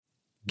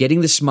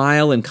Getting the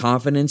smile and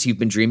confidence you've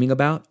been dreaming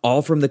about,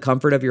 all from the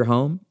comfort of your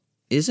home,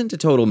 isn't a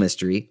total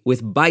mystery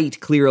with Byte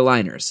clear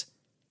aligners.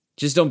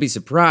 Just don't be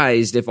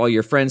surprised if all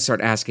your friends start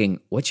asking,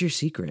 "What's your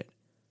secret?"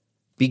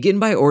 Begin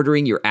by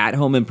ordering your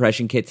at-home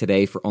impression kit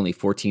today for only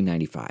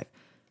 $14.95.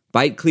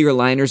 Byte clear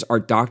aligners are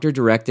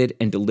doctor-directed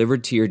and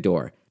delivered to your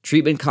door.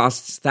 Treatment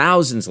costs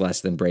thousands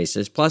less than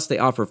braces, plus they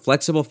offer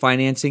flexible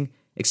financing,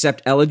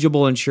 accept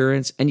eligible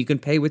insurance, and you can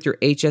pay with your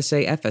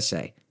HSA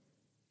FSA.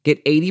 Get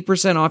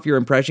 80% off your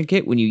impression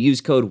kit when you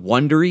use code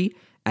WONDERY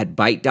at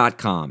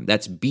Byte.com.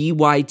 That's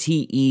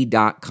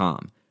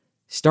BYTE.com.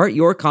 Start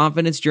your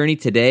confidence journey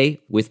today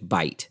with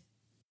Byte.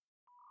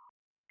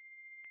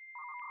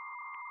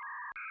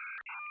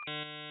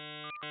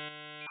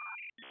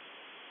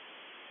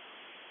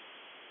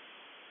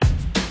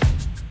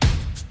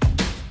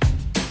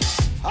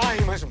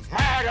 I'm as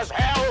mad as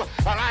hell,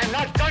 and I'm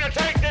not gonna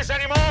take this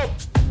anymore!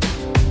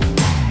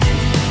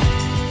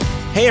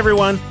 Hey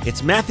everyone,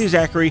 it's Matthew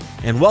Zachary,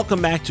 and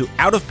welcome back to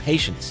Out of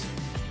Patience.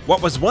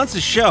 What was once a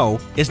show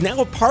is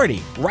now a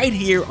party right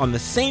here on the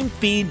same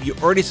feed you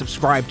already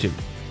subscribed to.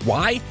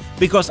 Why?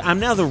 Because I'm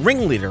now the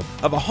ringleader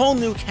of a whole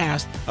new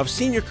cast of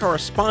senior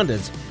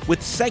correspondents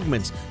with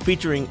segments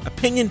featuring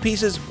opinion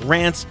pieces,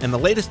 rants, and the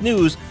latest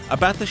news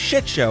about the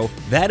shit show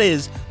that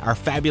is our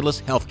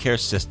fabulous healthcare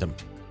system.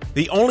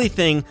 The only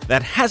thing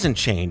that hasn't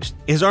changed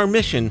is our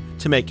mission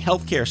to make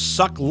healthcare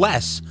suck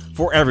less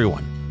for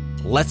everyone.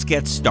 Let's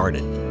get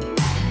started.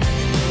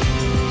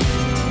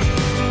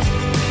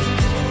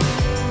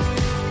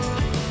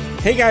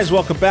 Hey guys,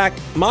 welcome back.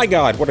 My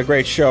God, what a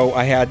great show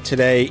I had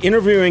today.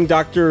 Interviewing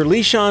Dr.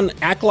 Lishan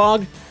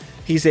Aklag.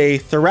 He's a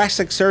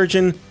thoracic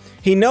surgeon.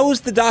 He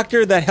knows the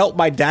doctor that helped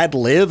my dad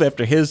live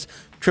after his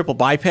triple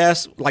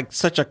bypass. Like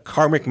such a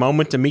karmic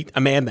moment to meet a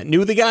man that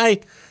knew the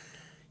guy.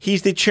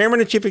 He's the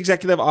chairman and chief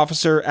executive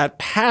officer at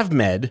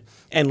PavMed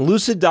and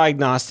Lucid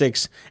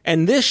Diagnostics.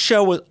 And this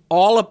show is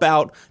all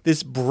about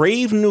this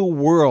brave new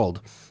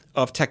world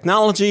of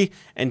technology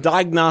and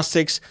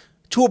diagnostics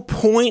to a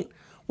point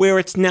where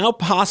it's now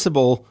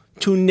possible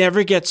to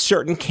never get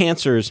certain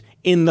cancers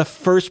in the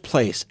first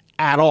place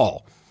at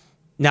all.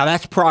 Now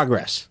that's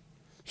progress.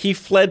 He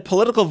fled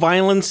political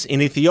violence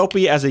in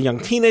Ethiopia as a young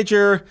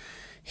teenager.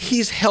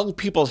 He's held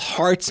people's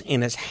hearts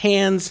in his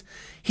hands.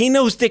 He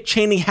knows Dick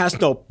Cheney has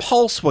no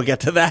pulse. We'll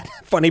get to that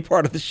funny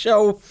part of the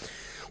show.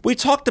 We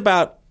talked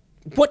about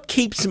what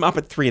keeps him up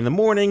at 3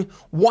 a.m,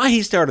 why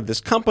he started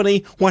this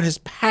company, what his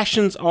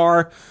passions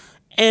are.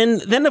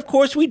 And then, of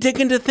course, we dig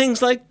into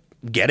things like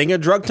getting a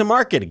drug to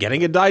market,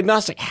 getting a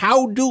diagnostic.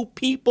 How do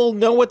people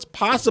know it's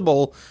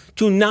possible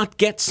to not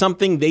get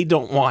something they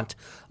don't want?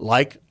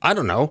 Like, I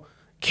don't know,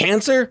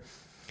 cancer?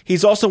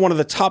 He's also one of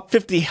the top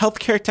 50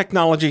 healthcare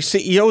technology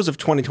CEOs of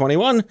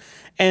 2021.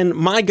 And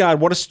my God,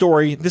 what a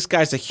story. This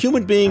guy's a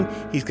human being.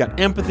 He's got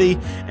empathy.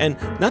 And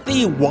not that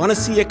you want to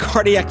see a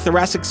cardiac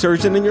thoracic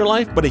surgeon in your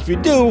life, but if you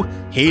do,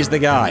 he's the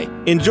guy.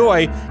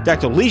 Enjoy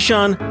Dr.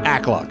 Lishan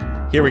Aklag.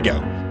 Here we go.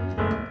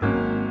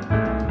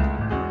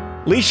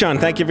 Lishan,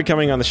 thank you for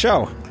coming on the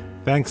show.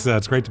 Thanks.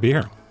 It's great to be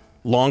here.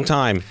 Long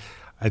time.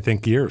 I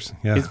think years.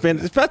 Yeah.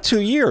 It's about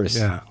 2 years.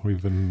 Yeah,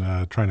 we've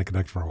been trying to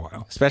connect for a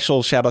while.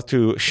 Special shout out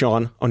to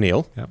Sean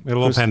O'Neill. Yeah, we had a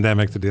little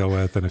pandemic to deal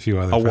with and a few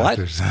other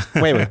factors.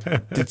 What? Wait.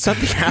 Did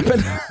something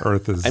happen?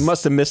 Earth is. I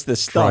must have missed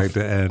this stuff. Trying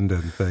to end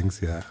and things.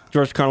 Yeah.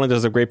 George Carlin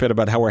does a great bit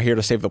about how we're here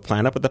to save the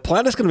planet, but the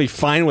planet's going to be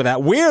fine with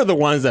that. We're the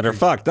ones that are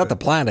fucked, not the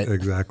planet.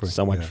 Exactly.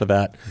 So much for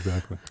that.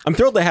 Exactly. I'm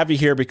thrilled to have you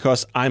here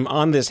because I'm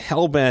on this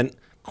hellbent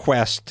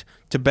quest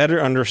to better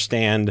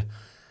understand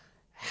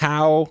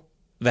how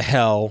the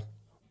hell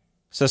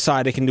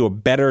society can do a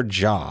better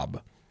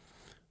job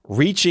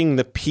reaching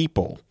the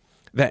people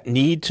that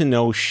need to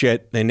know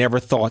shit they never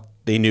thought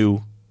they knew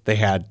they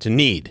had to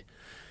need.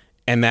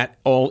 And that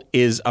all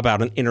is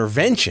about an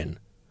intervention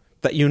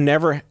that you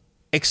never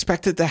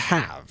expected to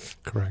have.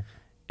 Correct.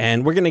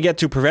 And we're going to get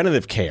to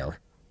preventative care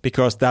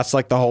because that's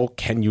like the whole,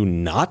 can you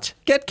not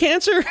get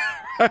cancer?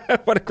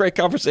 What a great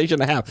conversation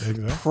to have.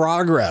 Exactly.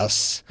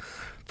 Progress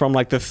from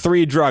like the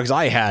 3 drugs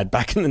I had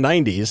back in the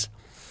 90s.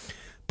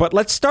 But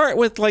let's start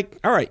with like,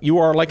 all right, you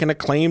are like an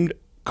acclaimed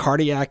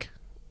cardiac,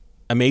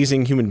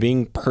 amazing human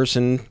being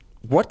person.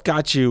 What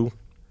got you,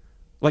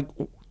 like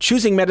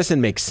choosing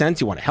medicine makes sense.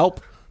 You want to help.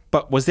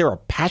 But was there a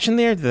passion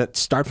there? Did that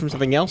start from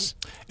something else?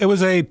 It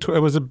was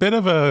a bit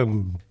of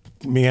a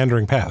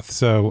meandering path.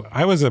 So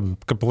I was a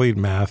complete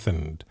math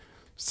and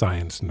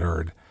science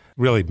nerd,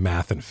 really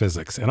math and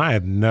physics. And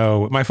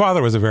my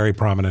father was a very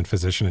prominent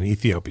physician in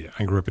Ethiopia.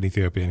 I grew up in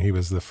Ethiopia and he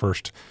was the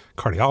first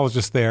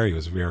cardiologist there. He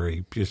was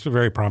just a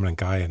very prominent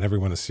guy and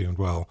everyone assumed,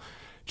 well,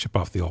 chip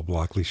off the old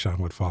block, Lishan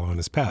would follow in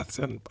his paths.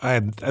 And I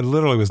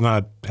literally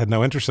had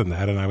no interest in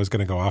that. And I was going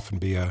to go off and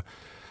be a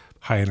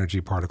high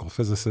energy particle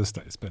physicist.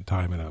 I spent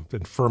time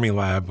in Fermi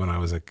lab when I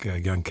was a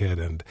young kid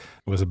and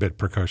was a bit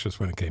precocious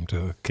when it came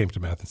to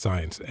math and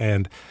science.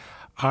 And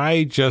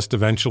I just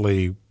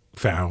eventually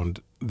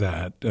found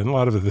that, and a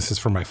lot of this is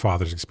from my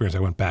father's experience. I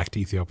went back to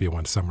Ethiopia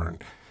one summer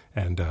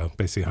and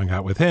basically hung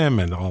out with him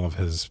and all of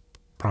his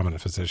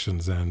prominent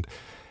physicians. And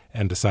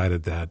and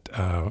decided that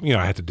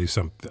I had to do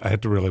I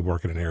had to really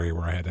work in an area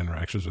where I had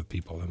interactions with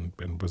people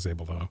and was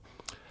able to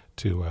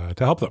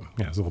help them.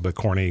 Yeah, it's a little bit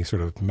corny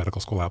sort of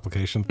medical school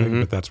application thing,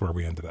 but that's where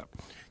we ended up.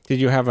 Did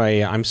you have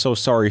a I'm so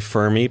sorry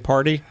Fermi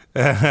party?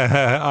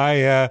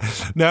 I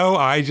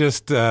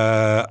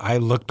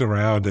looked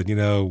around,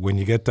 and when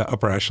you get to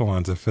upper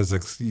echelons of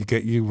physics,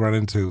 you run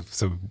into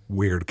some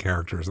weird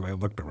characters. And I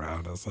looked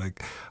around. I was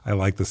like, I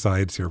like the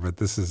science here, but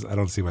I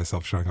don't see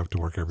myself showing up to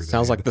work every day.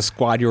 Sounds like the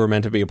squad you were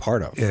meant to be a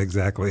part of. Yeah,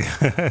 exactly.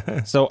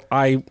 So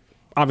I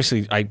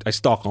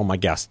stalk all my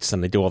guests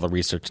and I do all the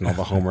research and all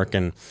the homework.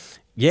 And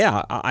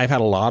yeah, I've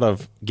had a lot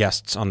of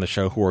guests on the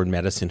show who are in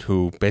medicine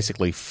who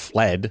basically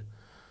fled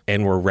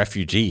and were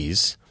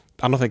refugees.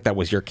 I don't think that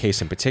was your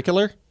case in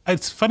particular.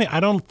 It's funny. I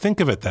don't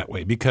think of it that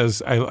way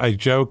because I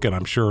joke, and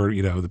I'm sure,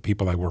 the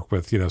people I work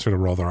with, sort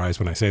of roll their eyes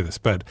when I say this,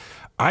 but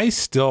I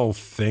still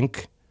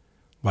think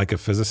like a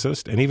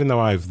physicist. And even though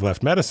I've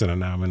left medicine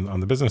and now I'm on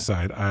the business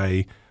side,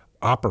 I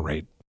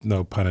operate,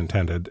 no pun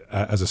intended,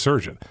 as a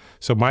surgeon.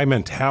 So my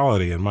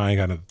mentality and my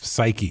kind of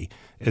psyche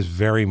is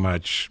very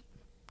much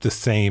the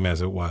same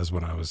as it was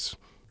when I was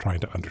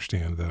trying to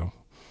understand the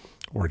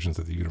origins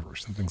of the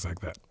universe and things like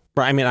that.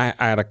 Right. I mean, I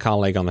had a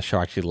colleague on the show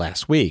actually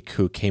last week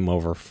who came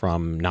over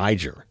from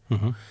Niger,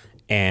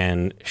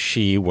 and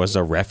she was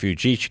a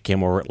refugee. She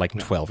came over at like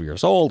 12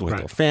 years old with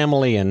her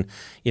family, and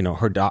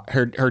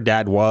her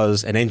dad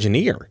was an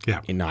engineer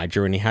in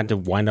Niger, and he had to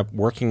wind up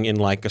working in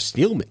like a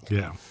steel mill.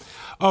 Yeah.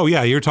 Oh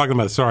yeah, you're talking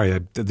about. Sorry,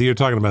 you're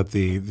talking about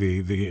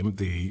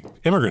the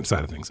immigrant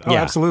side of things. Oh,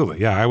 yeah. Absolutely.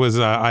 Yeah, I was.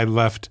 I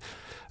left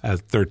at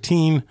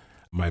 13.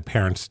 My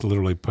parents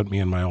literally put me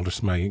and my older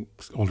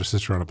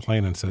sister on a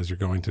plane and says, "You're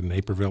going to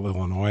Naperville,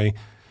 Illinois,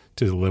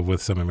 to live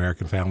with some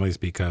American families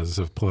because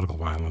of political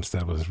violence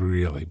that was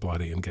really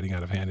bloody and getting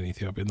out of hand in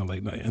Ethiopia in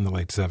the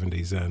late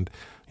 70s." And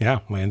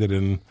landed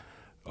in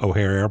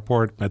O'Hare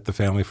Airport, met the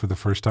family for the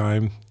first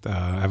time.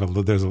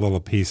 There's a little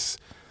piece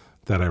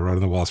that I wrote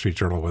in the Wall Street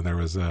Journal when there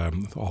was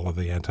all of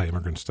the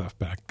anti-immigrant stuff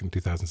back in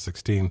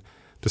 2016,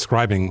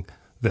 describing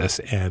this,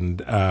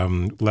 and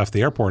left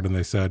the airport, and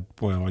they said,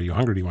 "Well, are you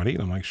hungry? Do you want to eat?"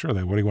 I'm like, "Sure."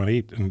 What do you want to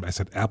eat? And I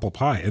said, "Apple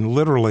pie." And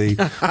literally,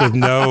 with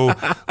no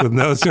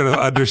sort of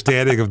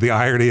understanding of the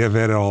irony of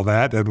it and all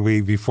that. And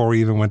before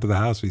we even went to the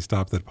house, we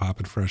stopped at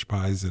Poppin' Fresh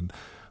Pies in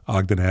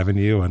Ogden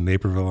Avenue in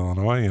Naperville,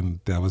 Illinois, and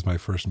that was my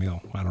first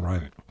meal on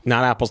arriving.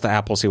 Not apples to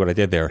apples. See what I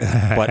did there?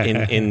 But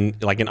in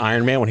like in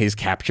Iron Man, when he's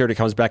captured, he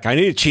comes back. I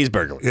need a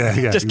cheeseburger.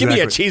 Yeah. Just give me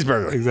a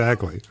cheeseburger.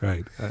 Exactly.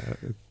 Right.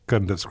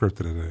 Couldn't have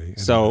scripted it.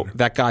 So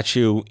that got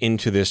you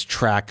into this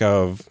track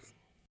of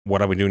what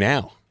do we do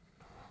now?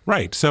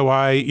 Right. So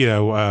I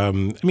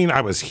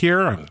was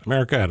here in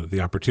America, I had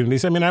the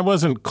opportunities. I mean, I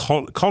wasn't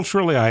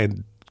culturally, I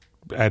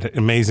had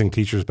amazing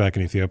teachers back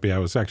in Ethiopia. I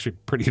was actually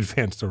pretty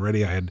advanced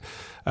already. I had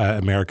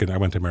I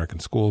went to American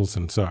schools.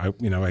 And so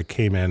I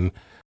came in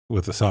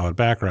with a solid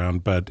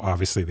background, but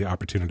obviously the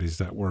opportunities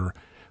that were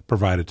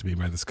provided to me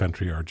by this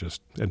country are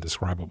just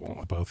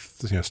indescribable.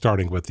 Both,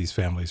 starting with these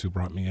families who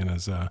brought me in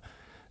as a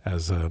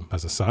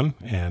son,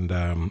 and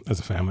as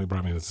a family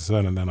brought me as a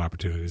son, and then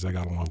opportunities I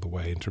got along the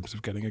way in terms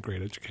of getting a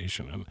great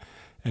education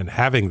and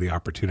having the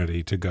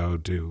opportunity to go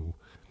do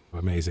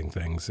amazing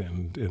things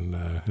in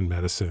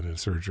medicine and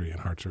surgery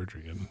and heart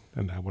surgery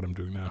and now what I'm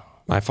doing now.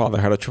 My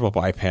father had a triple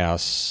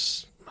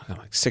bypass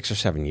like 6 or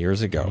 7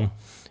 years ago.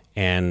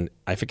 And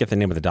I forget the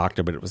name of the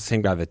doctor, but it was the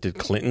same guy that did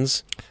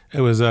Clinton's.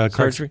 It was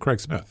Craig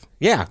Smith.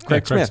 Yeah,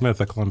 Craig Smith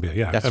at Columbia.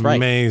 Yeah, that's an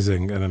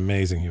amazing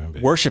human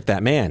being. Worship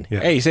that man. Yeah.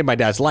 Hey, he saved my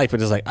dad's life, but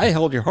it's like, I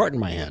held your heart in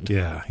my hand.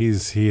 Yeah, he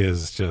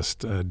is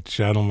just a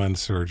gentleman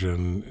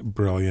surgeon,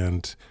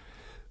 brilliant,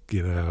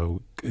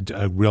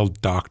 a real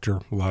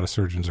doctor. A lot of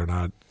surgeons are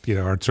not,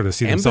 are sort of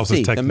see themselves as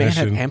technician. The man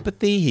had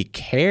empathy. He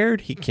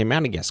cared. He came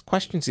out and asked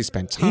questions. He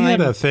spent time. He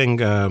had a thing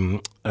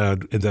in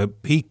the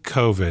peak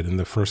COVID in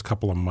the first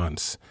couple of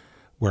months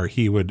where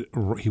he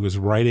was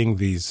writing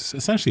these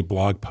essentially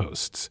blog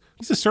posts.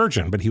 He's a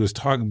surgeon, but he was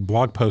talking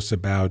blog posts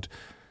about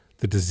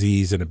the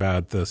disease and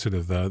about the sort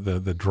of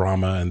the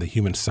drama and the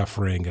human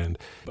suffering, and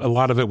a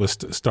lot of it was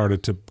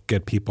started to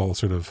get people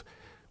sort of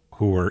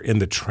who were in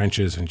the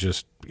trenches and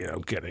just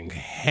getting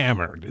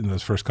hammered in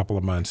those first couple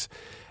of months.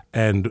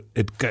 And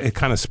it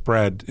kind of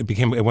spread.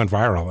 It went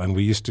viral, and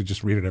we used to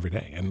just read it every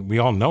day. And we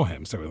all know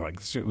him, so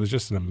it was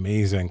just an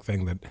amazing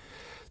thing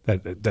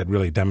that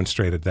really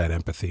demonstrated that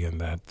empathy and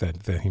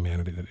that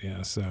humanity that he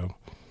has. So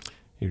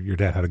your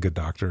dad had a good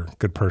doctor,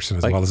 good person,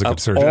 as well as a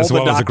good surgeon, as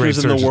well as a great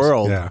surgeon. All the doctors in the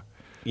world. Yeah.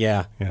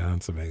 Yeah. Yeah,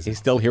 that's amazing. He's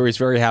still here. He's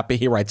very happy.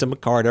 He writes him a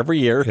card every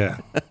year. Yeah.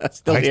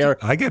 Still here.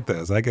 I get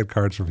those. I get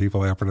cards from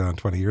people I operated on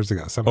 20 years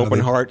ago.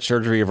 Open heart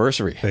surgery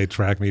anniversary. They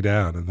track me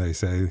down and they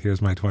say,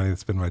 here's my 20.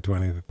 It's been my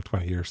 20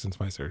 years since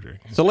my surgery.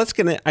 So let's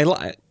get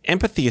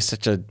empathy is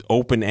such an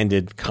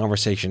open-ended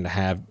conversation to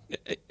have.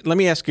 Let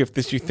me ask you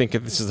if you think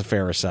this is a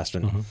fair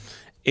assessment. Mm-hmm.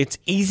 It's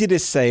easy to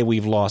say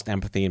we've lost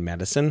empathy in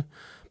medicine,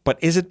 but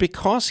is it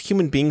because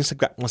human beings have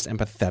gotten less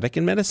empathetic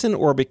in medicine,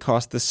 or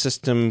because the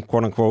system,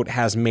 quote unquote,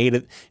 has made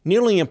it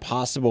nearly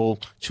impossible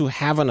to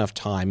have enough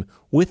time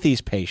with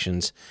these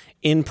patients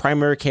in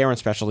primary care and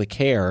specialty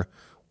care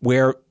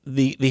where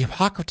the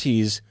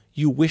Hippocrates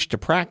you wish to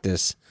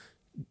practice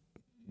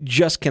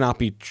just cannot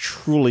be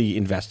truly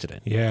invested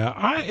in.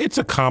 Yeah, it's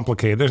a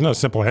complicated. There's no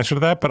simple answer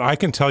to that, but I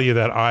can tell you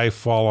that I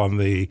fall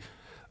on a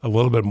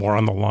little bit more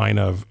on the line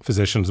of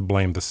physicians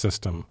blame the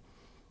system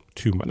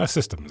too much. The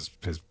system is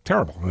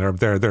terrible. There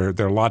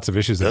are lots of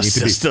issues that need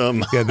to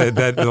be. Yeah,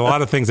 there are a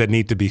lot of things that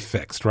need to be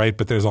fixed, right?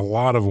 But there's a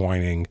lot of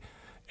whining,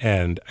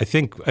 and I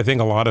think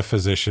a lot of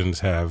physicians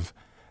have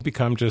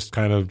become just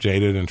kind of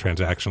jaded and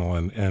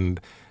transactional,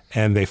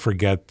 and they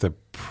forget the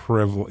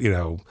privilege.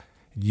 It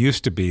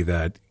used to be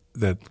that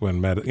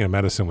when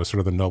medicine was sort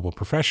of the noble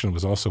profession, it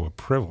was also a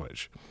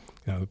privilege.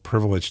 The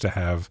privilege to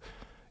have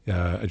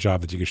a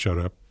job that you could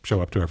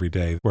show up to every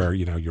day, where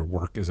your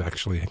work is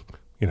actually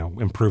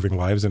improving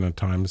lives and at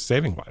times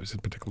saving lives,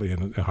 and particularly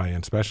in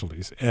high-end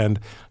specialties. And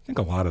I think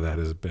a lot of that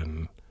has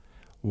been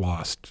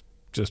lost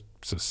just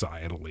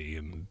societally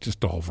and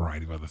just a whole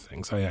variety of other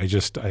things.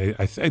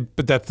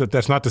 But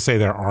that's not to say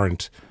there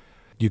aren't.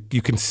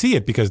 You can see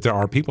it because there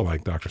are people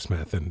like Dr.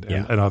 Smith and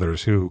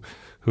others who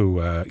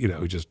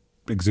just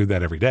exude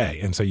that every day.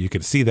 And so you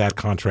can see that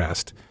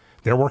contrast.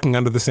 They're working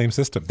under the same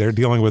system. They're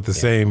dealing with the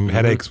same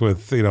headaches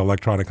with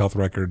electronic health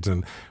records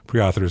and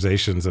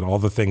pre-authorizations and all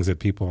the things that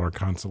people are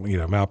constantly,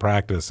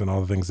 malpractice and all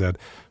the things that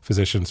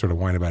physicians sort of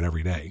whine about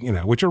every day,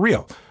 which are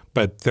real.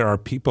 But there are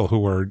people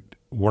who are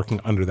working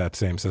under that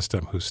same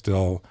system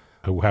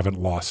who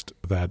haven't lost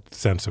that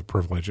sense of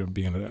privilege of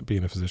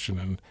being a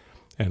physician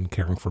and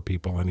caring for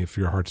people. And if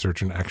you're a heart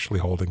surgeon, actually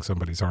holding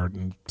somebody's heart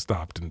and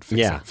stopped and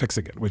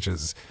fixing it, which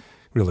is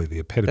really the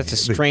epitome. That's a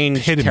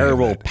strange,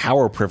 terrible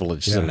power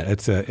privilege, isn't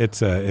it?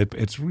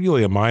 It's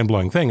really a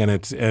mind-blowing thing, and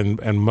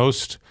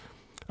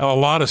a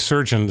lot of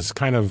surgeons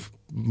kind of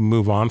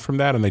move on from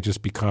that and they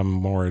just become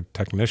more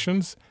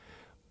technicians.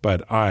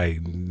 But I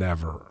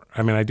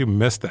do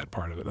miss that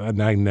part of it,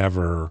 and I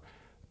never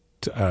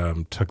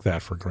took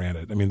that for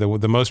granted. I mean,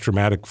 the most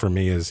dramatic for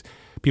me is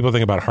people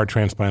think about heart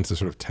transplants as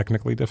sort of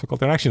technically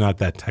difficult. They're actually not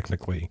that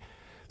technically.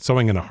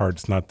 Sewing in a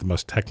heart's not the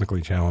most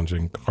technically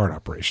challenging heart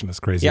operation. As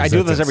crazy. Yeah, as I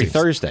do this every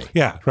Thursday.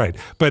 Yeah, right.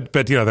 But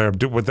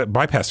with the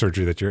bypass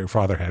surgery that your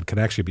father had can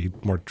actually be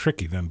more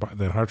tricky than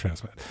heart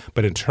transplant.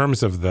 But in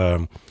terms of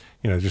the,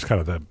 just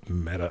kind of the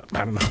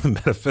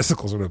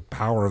metaphysical sort of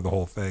power of the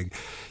whole thing,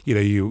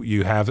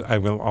 you have.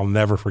 I'll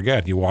never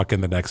forget. You walk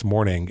in the next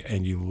morning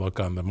and you look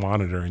on the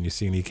monitor and you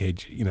see an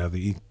EKG,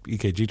 the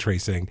EKG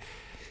tracing.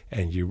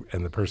 And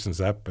the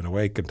person's up and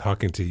awake and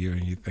talking to you,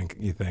 and you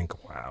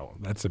think, wow,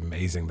 that's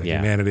amazing. That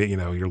humanity,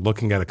 you're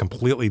looking at a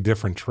completely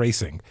different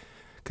tracing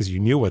because you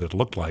knew what it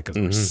looked like because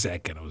it was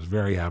sick and it was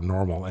very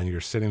abnormal. And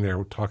you're sitting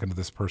there talking to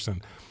this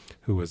person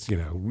who was,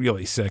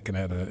 really sick and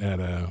had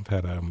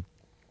a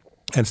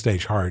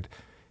end-stage heart,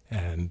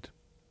 and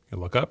you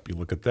look up, you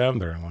look at them,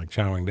 they're like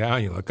chowing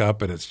down. You look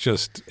up, and it's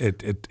just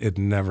it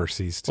never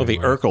ceased. Well, the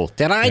Urkel,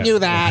 did I do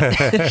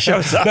that?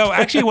 Shows up. No,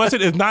 actually,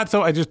 it's not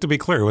so. Just to be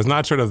clear, it was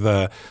not sort of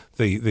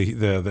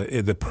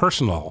the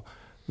personal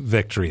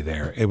victory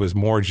there. It was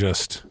more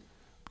just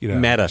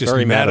meta, just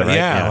very meta. Right?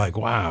 Yeah, like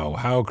wow,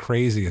 how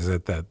crazy is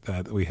it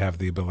that we have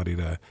the ability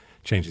to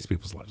change these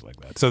people's lives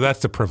like that? So that's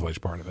the privilege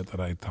part of it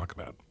that I talk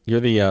about. You're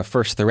the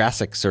first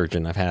thoracic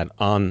surgeon I've had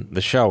on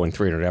the show in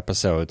 300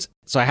 episodes.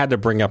 So I had to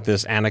bring up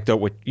this anecdote,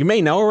 which you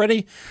may know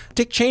already.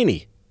 Dick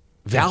Cheney,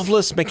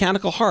 valveless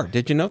mechanical heart.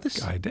 Did you know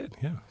this? I did,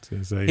 yeah. He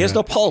has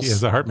no pulse. He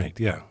has a HeartMate,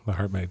 yeah. The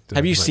HeartMate.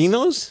 Have you seen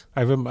those?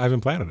 I've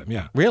implanted them,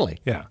 yeah.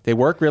 Really? Yeah. They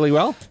work really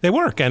well? They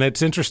work, and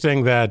it's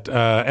interesting that,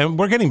 and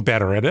we're getting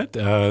better at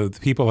it.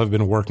 People have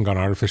been working on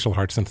artificial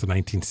hearts since the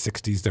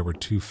 1960s. There were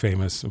two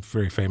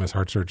very famous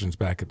heart surgeons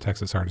back at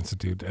Texas Heart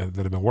Institute that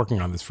have been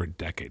working on this for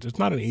decades. It's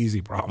not an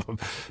easy problem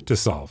to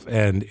solve.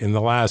 And in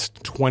the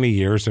last 20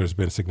 years, there's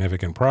been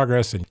significant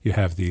progress, and you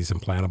have these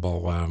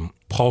implantable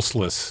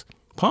pulseless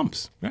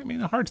pumps. I mean,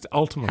 the heart's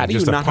ultimately how do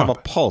you not have a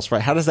pulse,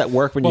 right? How does that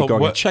work when you go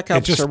to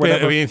checkups or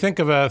whatever? I mean, think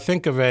of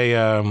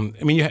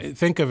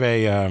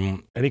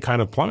any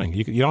kind of plumbing.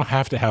 You don't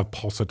have to have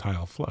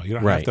pulsatile flow. You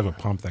don't have to have a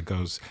pump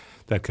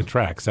that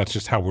contracts. That's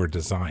just how we're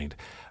designed.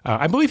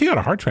 I believe he got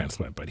a heart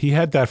transplant, but he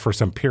had that for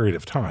some period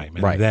of time,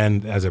 and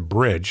then as a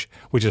bridge,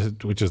 which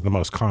is the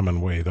most common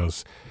way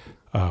those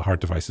heart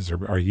devices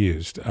are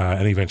used,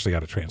 and he eventually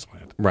got a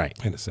transplant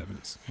in the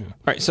 70s. Yeah.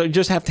 Right. So you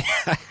just have to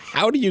 –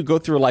 how do you go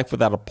through life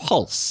without a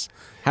pulse?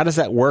 How does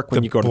that work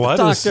when you go to the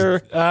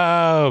doctor?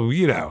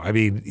 I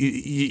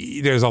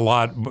mean, there's a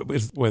lot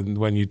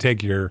when you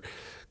take your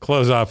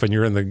clothes off and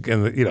you're in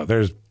the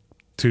there's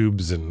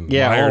tubes and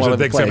wires and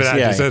things like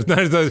that.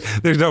 So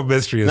there's no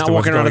mystery as not to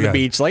what's walking around going on the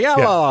beach like,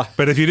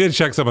 But if you did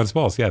check someone's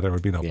pulse, there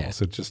would be no pulse.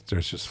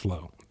 There's just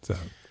flow.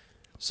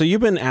 So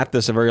you've been at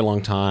this a very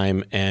long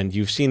time, and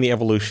you've seen the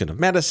evolution of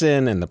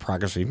medicine and the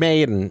progress we've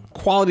made, and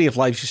quality of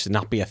life used to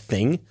not be a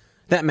thing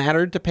that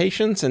mattered to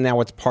patients, and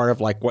now it's part of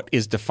like what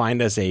is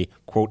defined as a,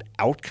 quote,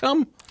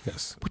 outcome.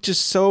 Yes. Which is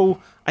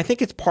so, I think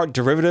it's part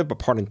derivative but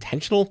part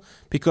intentional,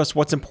 because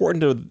what's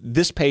important to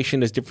this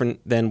patient is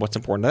different than what's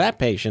important to that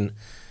patient.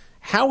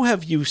 How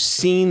have you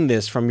seen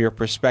this from your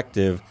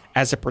perspective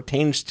as it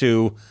pertains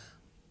to,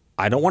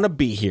 I don't want to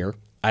be here,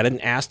 I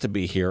didn't ask to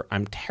be here,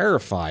 I'm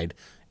terrified,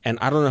 and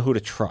I don't know who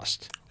to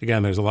trust?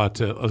 Again, there's a lot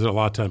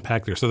to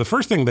unpack there. So the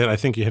first thing that I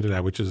think you hinted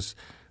at, which is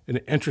an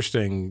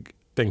interesting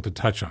thing to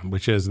touch on,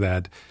 which is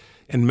that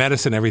in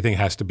medicine, everything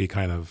has to be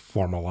kind of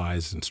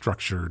formalized and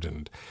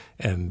structured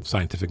and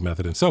scientific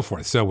method and so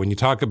forth. So when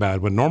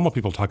normal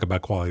people talk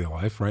about quality of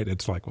life, right,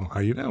 it's like, well, how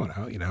are you doing?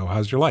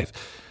 How's your life?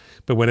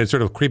 But when it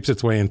sort of creeps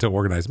its way into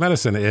organized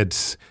medicine,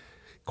 it's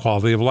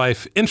quality of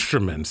life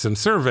instruments and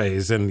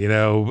surveys and,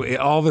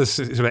 all this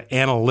sort of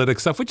analytic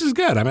stuff, which is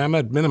good. I mean, I'm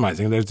not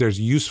minimizing. There's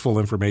useful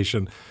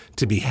information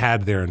to be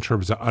had there in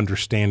terms of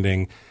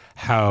understanding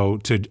how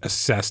to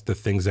assess the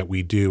things that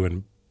we do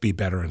and be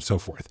better and so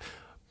forth.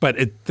 But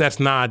that's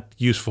not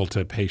useful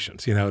to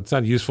patients. It's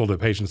not useful to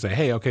patients to say,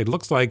 hey, okay, it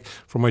looks like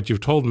from what you've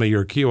told me,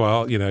 your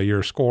QOL,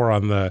 your score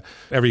on the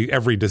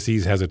every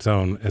disease has its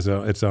own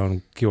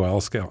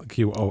QOL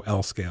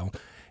scale,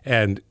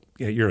 and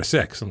you're a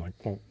 6. I'm like,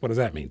 well, what does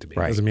that mean to me?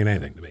 Right. It doesn't mean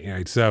anything to me.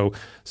 Right? So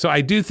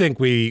I do think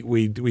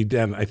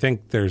I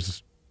think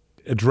there's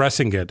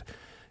addressing it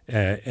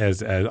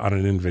as on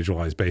an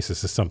individualized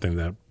basis is something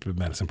that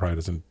medicine probably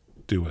doesn't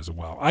do as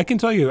well. I can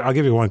tell you, I'll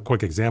give you one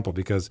quick example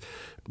because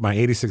my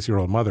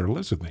 86-year-old mother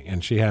lives with me,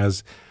 and she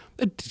has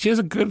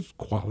a good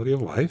quality of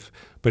life,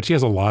 but she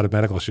has a lot of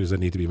medical issues that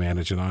need to be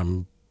managed, and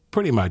I'm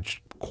pretty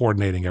much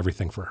coordinating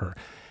everything for her.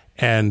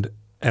 And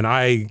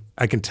I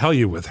can tell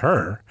you with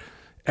her,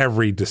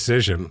 every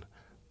decision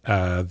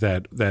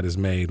that is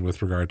made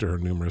with regard to her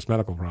numerous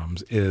medical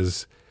problems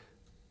is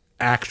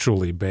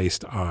actually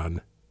based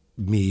on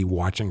me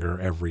watching her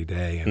every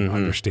day and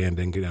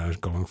understanding,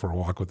 going for a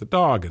walk with the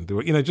dog and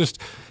doing,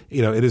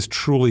 it is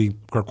truly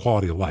her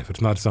quality of life.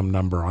 It's not some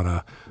number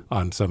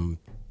on some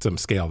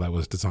scale that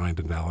was designed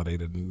and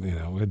validated,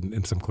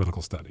 in some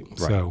clinical study. Right.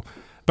 So,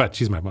 but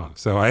she's my mom,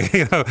 so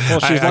she's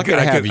lucky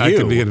to have you. I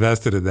could be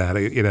invested in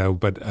that,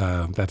 but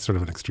that's sort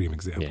of an extreme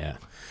example. Yeah.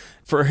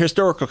 For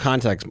historical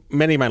context,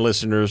 many of my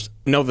listeners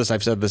know this.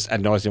 I've said this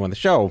ad nauseum on the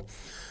show.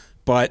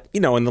 But,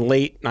 in the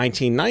late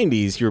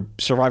 1990s, you're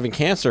surviving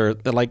cancer.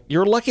 They're like,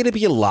 you're lucky to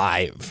be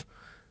alive,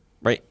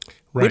 right?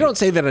 We don't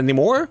say that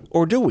anymore,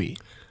 or do we?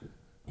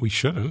 We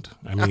shouldn't.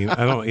 I mean,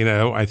 I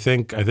don't, I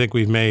think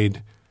we've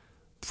made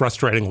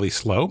frustratingly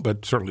slow,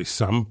 but certainly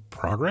some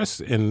progress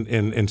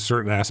in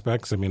certain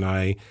aspects. I mean,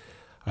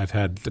 I've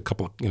had a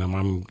couple of,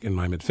 I'm in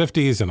my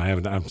mid-50s, and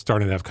I'm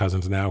starting to have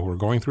cousins now who are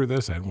going through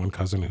this. I had one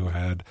cousin who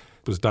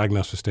was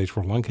diagnosed with stage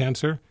 4 lung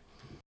cancer,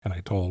 and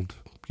I told,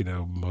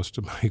 most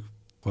of my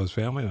close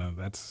family,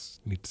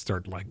 need to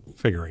start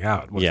figuring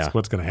out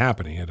what's going to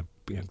happen. He had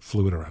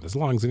fluid around his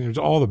lungs, and there's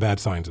all the bad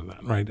signs of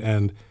that, right?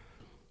 And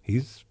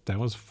that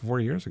was 4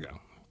 years ago.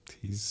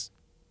 He's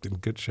in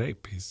good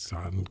shape. He's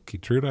on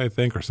Keytruda, I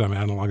think, or some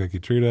analog of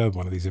Keytruda,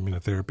 one of these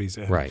immunotherapies.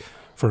 And right.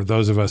 For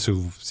those of us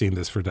who've seen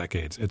this for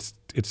decades, it's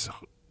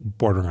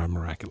bordering on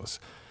miraculous.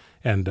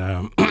 And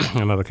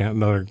another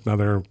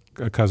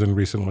cousin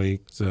recently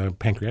is a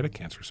pancreatic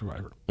cancer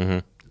survivor. Mm-hmm.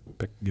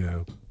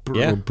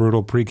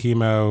 Brutal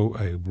pre-chemo,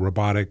 a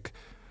robotic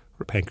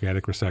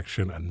pancreatic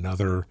resection,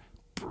 another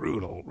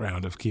brutal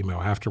round of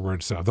chemo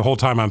afterwards. So the whole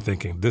time I'm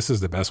thinking, this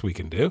is the best we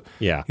can do.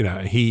 Yeah.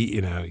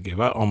 He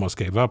almost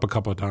gave up a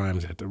couple of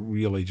times. I had to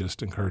really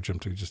just encourage him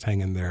to just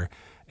hang in there.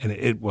 And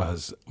it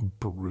was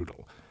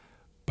brutal.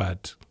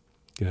 But,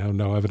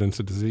 no evidence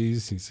of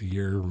disease. He's a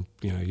year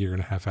and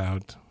a half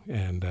out.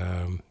 And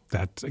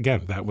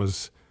that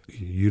was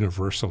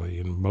universally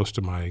in most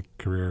of my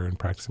career in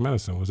practicing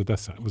medicine was a death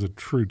sentence. It was a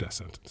true death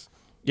sentence.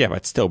 Yeah,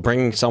 but still,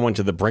 bringing someone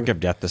to the brink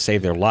of death to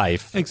save their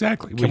life.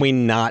 Exactly. Can we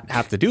not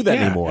have to do that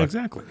anymore?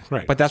 Exactly.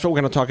 Right. But that's what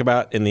we're going to talk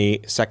about in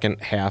the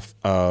second half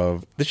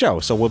of the show.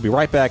 So we'll be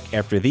right back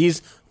after these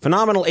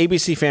phenomenal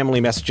ABC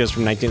Family messages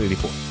from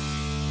 1984.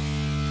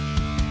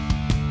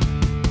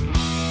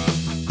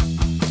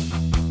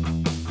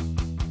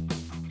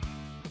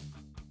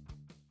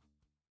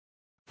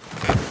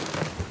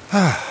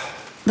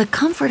 The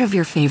comfort of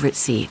your favorite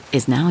seat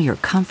is now your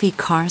comfy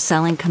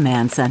car-selling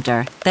command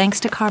center, thanks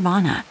to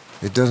Carvana.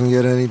 It doesn't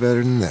get any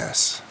better than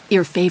this.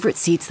 Your favorite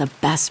seat's the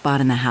best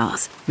spot in the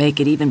house. Make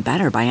it even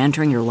better by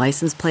entering your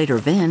license plate or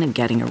VIN and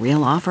getting a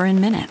real offer in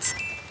minutes.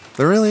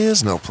 There really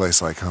is no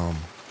place like home.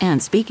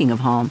 And speaking of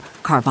home,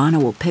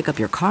 Carvana will pick up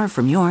your car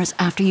from yours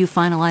after you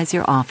finalize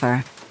your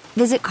offer.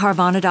 Visit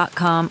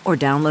Carvana.com or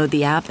download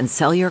the app and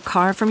sell your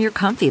car from your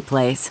comfy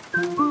place.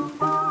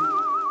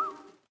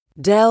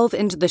 Delve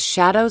into the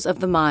shadows of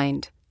the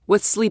mind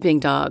with Sleeping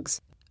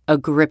Dogs, a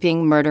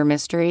gripping murder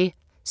mystery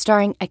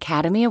starring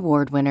Academy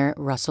Award winner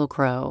Russell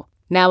Crowe.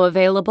 Now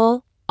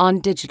available on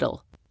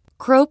digital.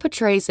 Crowe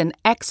portrays an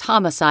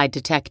ex-homicide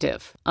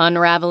detective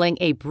unraveling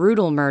a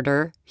brutal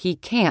murder he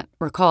can't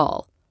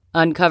recall.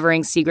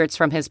 Uncovering secrets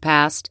from his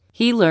past,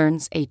 he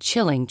learns a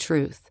chilling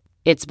truth.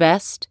 It's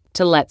best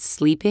to let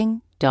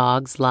sleeping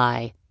dogs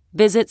lie.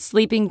 Visit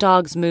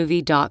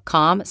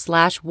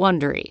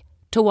sleepingdogsmovie.com/Wondery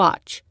to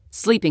watch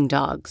Sleeping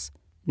Dogs,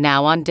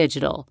 now on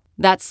digital.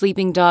 That's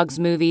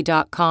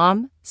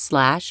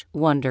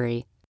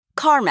sleepingdogsmovie.com/Wondery.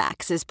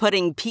 CarMax is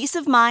putting peace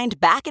of mind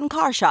back in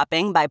car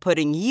shopping by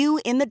putting you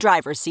in the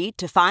driver's seat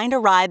to find a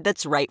ride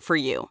that's right for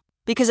you.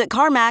 Because at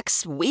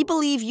CarMax, we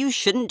believe you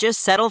shouldn't just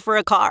settle for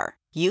a car.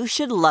 You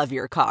should love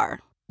your car.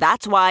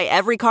 That's why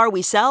every car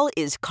we sell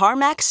is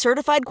CarMax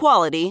certified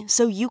quality,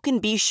 so you can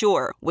be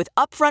sure with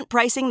upfront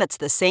pricing that's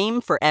the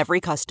same for every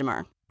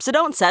customer. So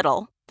don't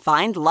settle.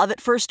 Find love at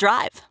first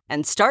drive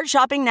and start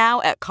shopping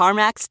now at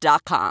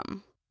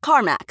CarMax.com.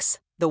 CarMax,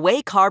 the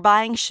way car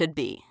buying should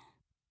be.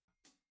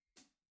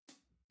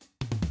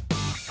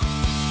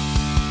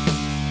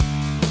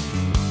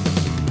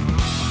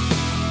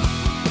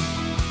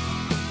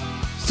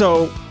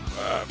 So,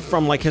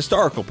 from like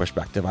historical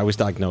perspective, I was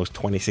diagnosed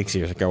 26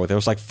 years ago. There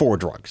was like 4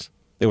 drugs.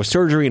 There was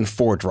surgery and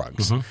 4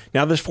 drugs.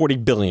 Now there's 40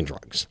 billion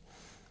drugs,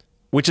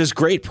 which is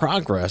great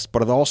progress,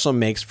 but it also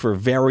makes for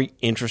very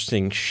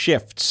interesting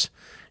shifts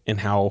in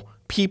how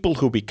people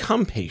who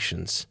become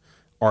patients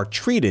are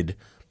treated.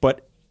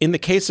 But in the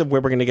case of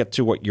where we're going to get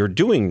to what you're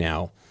doing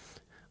now,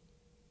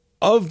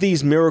 of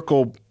these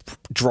miracle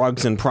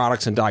drugs and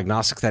products and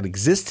diagnostics that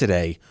exist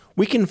today,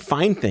 we can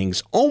find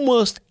things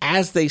almost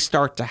as they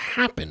start to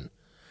happen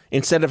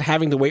instead of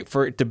having to wait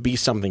for it to be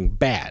something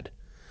bad.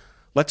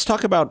 Let's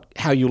talk about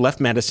how you left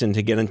medicine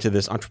to get into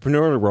this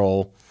entrepreneurial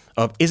role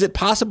of, is it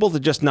possible to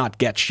just not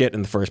get shit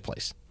in the first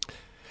place?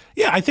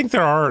 Yeah, I think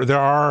there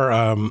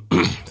are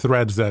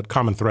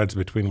common threads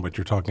between what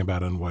you're talking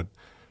about and what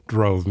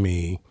drove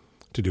me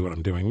to do what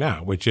I'm doing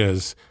now, which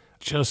is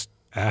just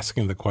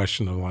asking the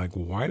question of like,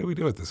 why do we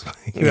do it this way?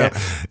 You know,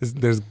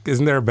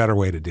 isn't there a better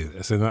way to do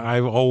this? And I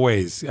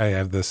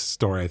have this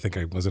story. I think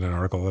it was in an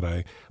article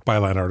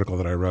byline article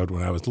that I wrote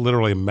when I was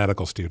literally a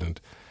medical student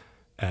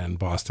in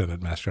Boston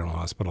at Mass General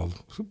Hospital,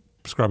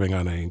 helping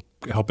out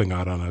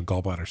on a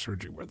gallbladder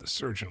surgery where the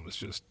surgeon was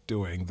just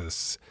doing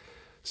this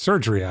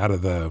surgery out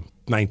of the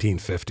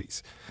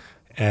 1950s.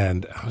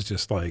 And I was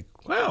just like,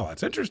 well,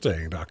 that's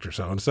interesting, Dr.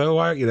 So-and-so.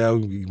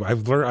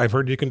 I've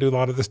heard you can do a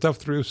lot of this stuff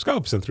through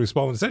scopes and through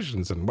small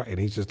incisions. And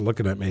he's just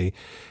looking at me,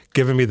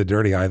 giving me the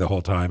dirty eye the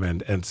whole time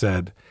and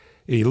said,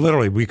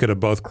 we could have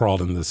both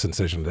crawled in this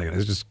incision thing. It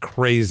was just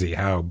crazy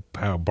how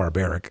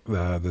barbaric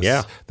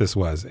this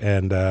was.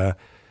 And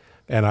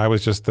I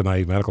was just the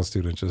naive medical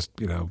student,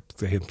 I'm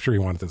sure he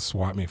wanted to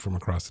swat me from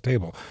across the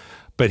table.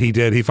 But he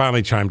did. He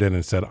finally chimed in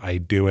and said, I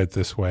do it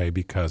this way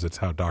because it's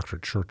how Dr.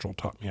 Churchill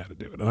taught me how to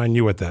do it. And I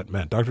knew what that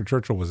meant. Dr.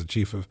 Churchill was the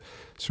chief of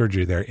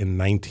surgery there in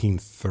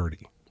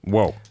 1930.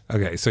 Whoa.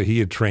 Okay, so he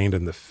had trained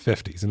in the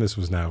 50s, and this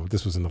was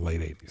in the late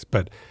 80s.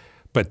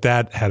 But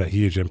that had a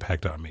huge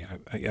impact on me.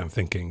 I'm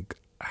thinking,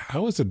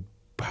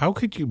 how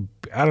could you?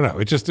 I don't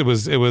know. There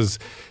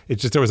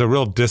was a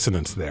real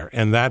dissonance there,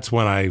 and that's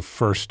when I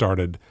first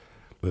started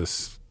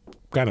this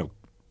kind of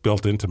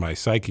built into my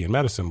psyche in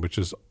medicine, which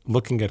is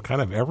looking at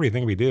kind of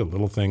everything we do,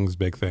 little things,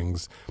 big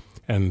things,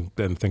 and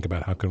then think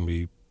about how can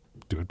we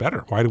do it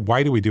better?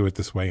 Why do we do it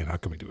this way, and how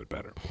can we do it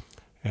better?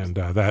 And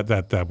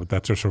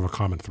that's sort of a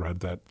common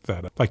thread that,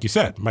 like you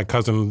said, my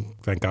cousin,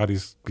 thank God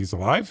he's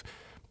alive,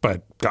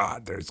 but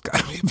God, there's got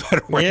to be a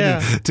better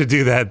way to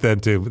do that than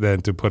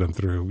to put him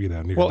through.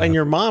 Well, and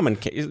your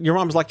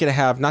mom's lucky to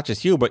have not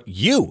just you, but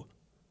you.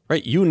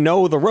 Right, you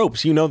know the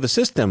ropes, you know the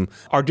system.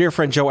 Our dear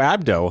friend Joe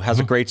Abdo has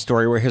a great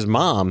story where his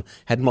mom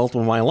had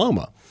multiple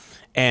myeloma,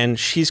 and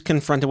she's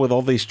confronted with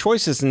all these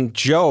choices, and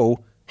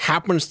Joe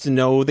happens to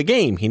know the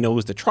game. He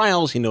knows the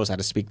trials, he knows how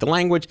to speak the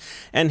language,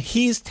 and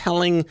he's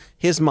telling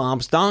his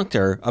mom's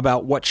doctor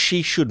about what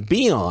she should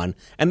be on,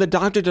 and the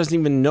doctor doesn't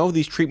even know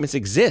these treatments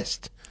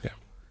exist. Yeah.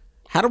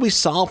 How do we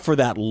solve for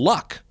that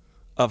luck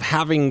of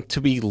having to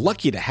be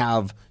lucky to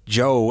have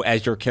Joe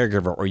as your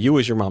caregiver or you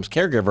as your mom's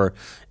caregiver?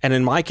 And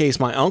in my case,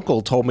 my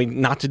uncle told me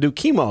not to do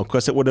chemo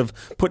because it would have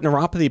put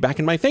neuropathy back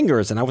in my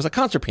fingers, and I was a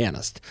concert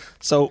pianist.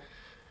 So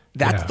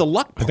that's the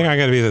luck part. I think I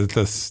got to be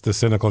the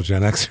cynical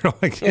Gen Xer.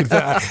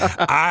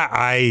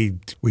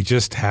 We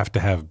just have to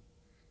have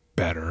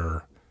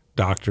better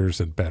doctors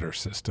and better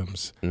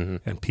systems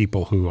and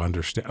people who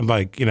understand.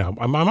 My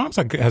mom's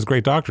has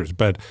great doctors,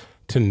 but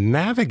to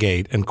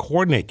navigate and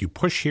coordinate, you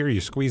push here,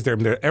 you squeeze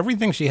there.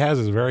 Everything she has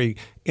is very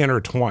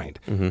intertwined.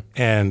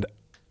 And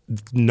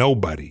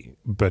nobody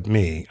but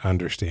me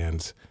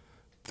understands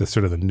the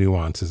sort of the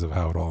nuances of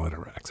how it all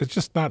interacts. It's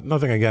just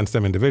nothing against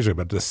them individually,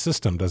 but the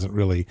system doesn't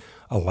really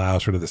allow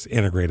sort of this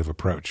integrative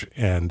approach.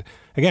 And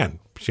again,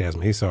 she has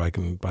me, so I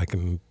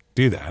can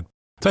do that.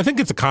 So I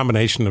think it's a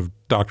combination of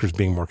doctors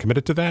being more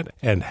committed to that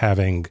and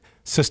having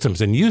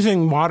systems and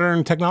using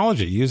modern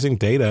technology, using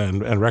data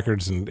and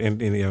records and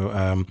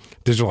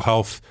digital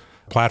health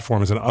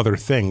platforms and other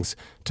things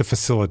to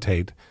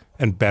facilitate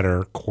and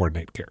better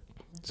coordinate care.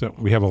 So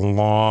we have a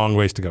long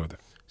ways to go with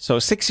that. So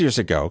 6 years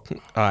ago,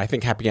 I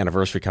think happy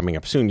anniversary coming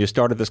up soon, you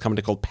started this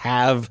company called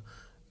PavMed.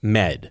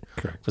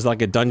 Correct. It was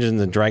like a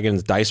Dungeons and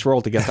Dragons dice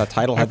roll to get that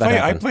title. How'd that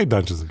happen? I played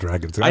Dungeons and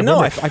Dragons. I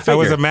know. I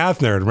was a math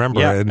nerd. Remember,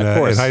 in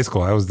high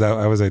school, I was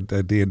a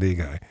D&D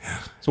guy.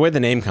 So where'd the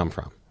name come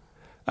from?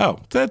 Oh,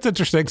 that's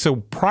interesting. So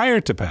prior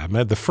to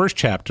PavMed, the first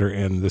chapter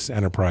in this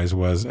enterprise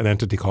was an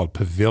entity called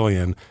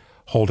Pavilion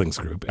Holdings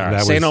Group. And All right,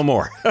 that say was, no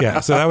more.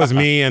 Yeah, so that was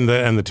me and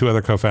the two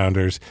other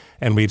co-founders,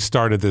 and we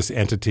started this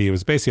entity. It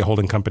was basically a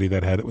holding company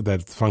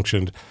that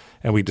functioned,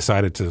 and we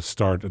decided to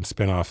start and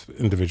spin off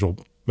individual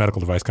medical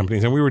device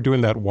companies. And we were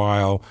doing that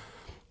while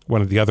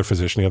one of the other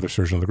physician, the other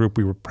surgeon in the group,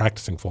 we were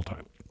practicing full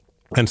time.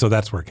 And so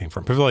that's where it came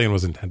from. Pavilion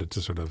was intended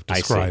to sort of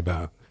describe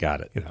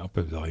Got it.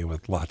 Pavilion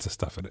with lots of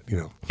stuff in it,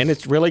 And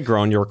it's really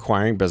grown. You're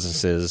acquiring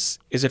businesses.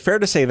 Is it fair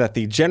to say that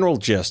the general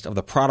gist of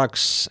the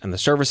products and the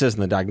services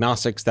and the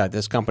diagnostics that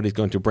this company is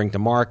going to bring to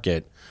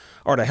market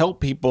are to help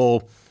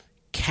people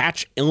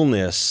catch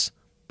illness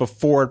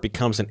before it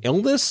becomes an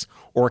illness,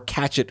 or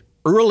catch it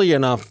early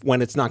enough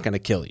when it's not going to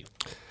kill you?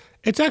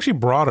 It's actually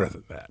broader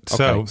than that.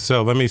 Okay.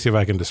 So let me see if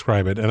I can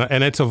describe it.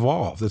 And it's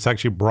evolved. It's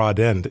actually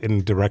broadened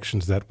in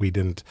directions that we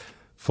didn't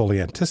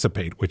fully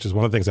anticipate, which is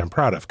one of the things I'm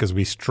proud of, because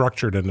we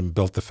structured it and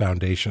built the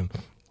foundation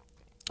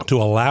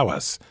to allow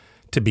us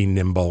to be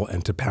nimble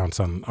and to pounce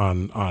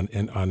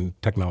on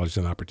technologies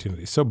and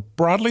opportunities. So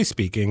broadly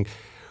speaking,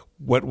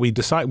 what we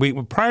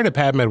decided, prior to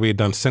PAVmed, we had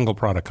done single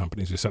product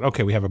companies. We said,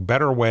 okay, we have a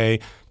better way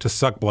to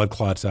suck blood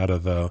clots out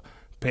of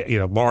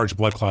large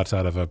blood clots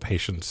out of a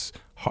patient's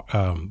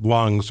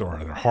lungs or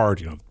their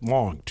heart,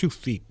 long 2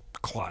 feet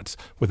clots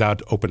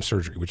without open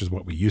surgery, which is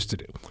what we used to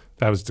do.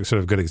 That was the sort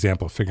of good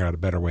example of figuring out a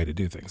better way to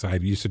do things. I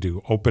used to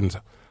do open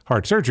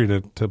heart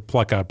surgery to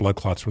pluck out blood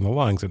clots from the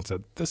lungs, and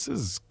said, this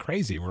is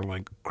crazy. We're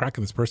like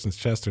cracking this person's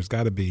chest. There's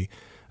got to be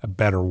a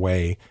better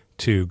way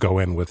to go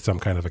in with some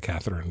kind of a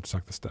catheter and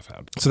suck the stuff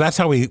out. So that's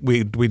how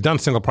we'd done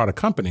single product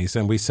companies,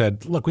 and we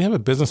said, look, we have a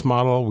business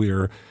model. We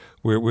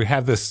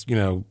have this,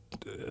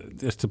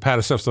 just to pat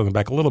ourselves on the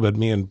back a little bit.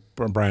 Me and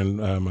Brian,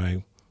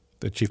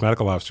 the chief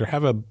medical officer,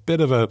 have a bit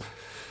of a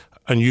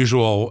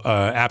unusual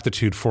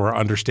aptitude for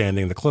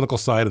understanding the clinical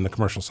side and the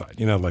commercial side.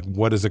 Like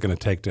what is it going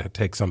to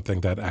take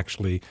something that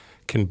actually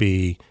can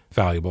be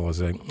valuable as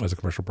a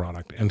commercial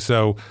product. And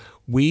so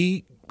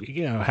we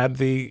had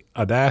the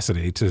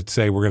audacity to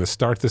say we're going to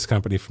start this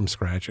company from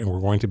scratch, and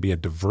we're going to be a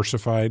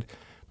diversified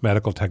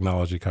medical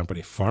technology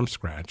company from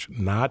scratch,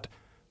 not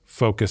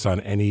focus on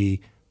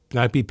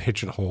not be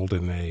pigeonholed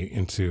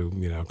into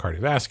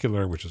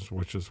cardiovascular,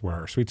 which is where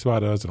our sweet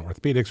spot is, and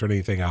orthopedics or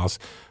anything else,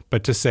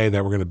 but to say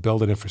that we're going to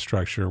build an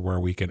infrastructure where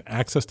we can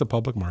access the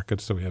public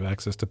markets, so we have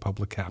access to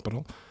public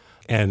capital,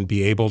 and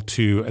be able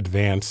to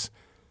advance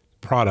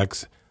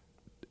products,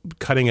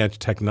 cutting edge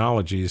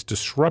technologies,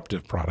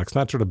 disruptive products,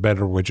 not sort of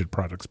better widget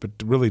products, but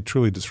really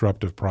truly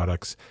disruptive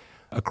products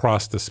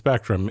across the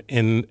spectrum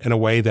in a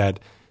way that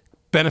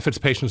benefits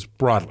patients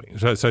broadly.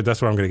 So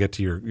that's where I'm going to get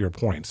to your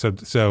point.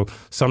 So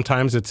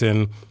sometimes it's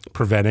in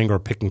preventing or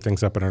picking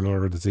things up in an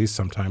early disease.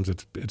 Sometimes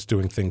it's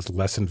doing things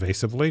less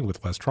invasively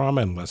with less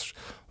trauma and less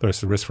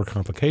risk for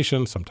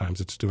complications. Sometimes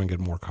it's doing it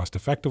more cost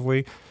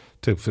effectively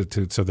so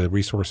the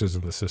resources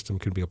in the system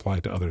can be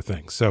applied to other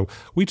things. So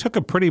we took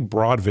a pretty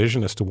broad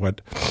vision as to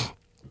what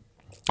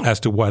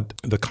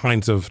the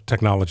kinds of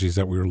technologies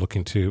that we were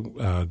looking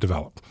to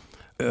develop.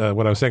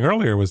 What I was saying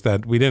earlier was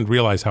that we didn't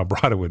realize how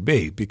broad it would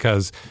be,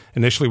 because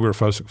initially we were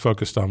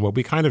focused on what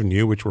we kind of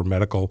knew, which were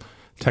medical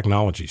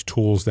technologies,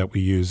 tools that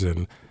we use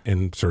in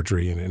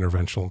surgery and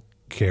interventional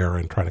care,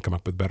 and trying to come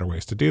up with better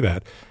ways to do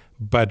that.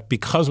 But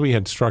because we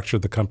had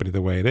structured the company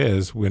the way it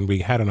is, when we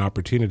had an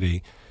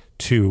opportunity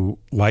to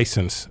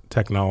license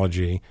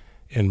technology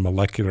in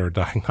molecular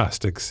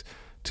diagnostics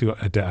to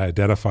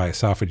identify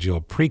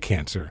esophageal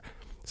precancer,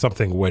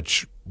 something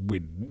which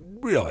we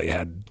really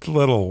had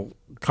little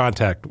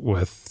contact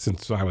with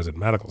since I was in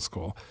medical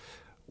school,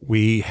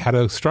 we had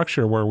a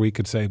structure where we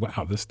could say,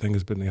 wow, this thing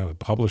has been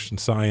published in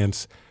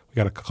Science. We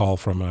got a call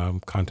from a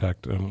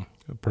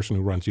person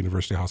who runs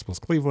University Hospitals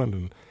Cleveland,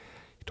 and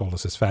he told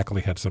us his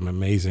faculty had some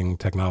amazing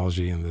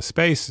technology in this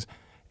space.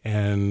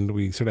 And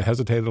we sort of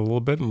hesitated a little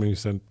bit, and we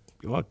said,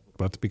 look,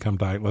 let's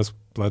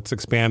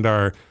expand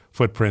our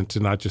footprint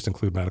to not just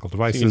include medical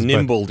devices. So you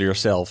nimbled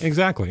yourself.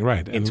 Exactly,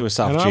 right. Into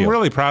esophageal. And I'm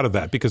really proud of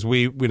that, because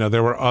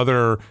there were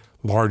other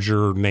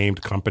larger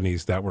named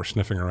companies that were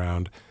sniffing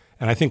around.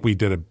 And I think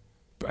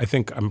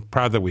I'm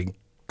proud that we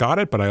got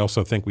it, but I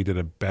also think we did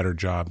a better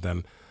job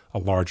than a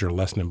larger,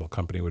 less nimble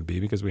company would be,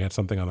 because we had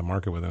something on the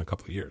market within a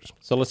couple of years.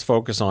 So let's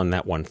focus on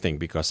that one thing,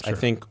 because I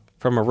think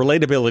from a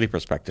relatability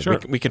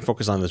perspective, we can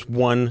focus on this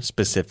one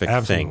specific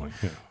thing.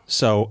 Yeah.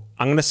 So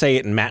I'm going to say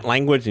it in Matt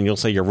language, and you'll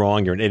say you're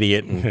wrong, you're an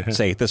idiot, and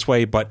say it this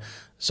way. But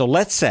so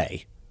let's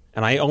say,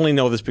 and I only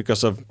know this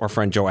because of our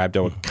friend Joe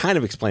Abdo kind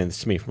of explained this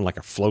to me from like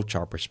a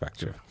flowchart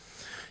perspective. Sure.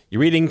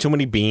 You're eating too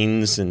many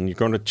beans, and you're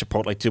going to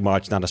Chipotle too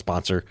much, not a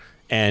sponsor,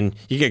 and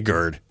you get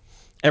GERD.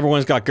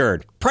 Everyone's got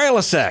GERD.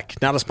 Prilosec,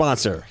 not a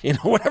sponsor.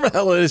 Whatever the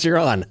hell it is you're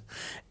on.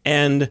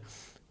 And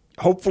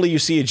hopefully you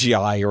see a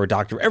GI or a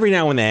doctor every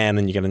now and then,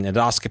 and you get an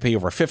endoscopy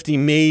over 50.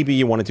 Maybe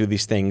you want to do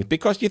these things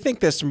because you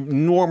think there's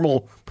some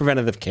normal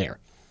preventative care.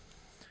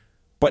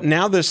 But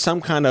now there's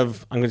some kind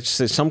of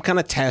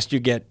test you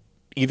get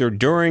either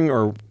during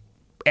or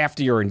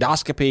after your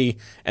endoscopy,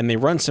 and they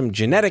run some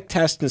genetic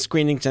tests and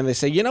screenings, and they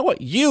say, you know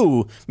what,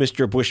 you,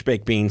 Mr. Bush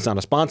Baked Beans, not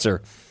a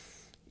sponsor,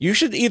 you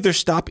should either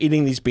stop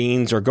eating these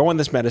beans or go on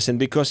this medicine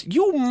because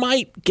you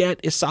might get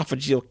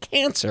esophageal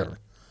cancer.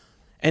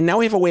 And now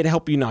we have a way to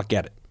help you not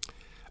get it.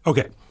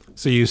 Okay.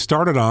 So you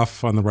started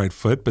off on the right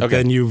foot, but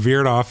then you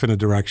veered off in a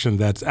direction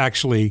that's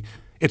actually,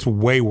 it's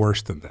way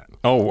worse than that.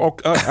 Oh,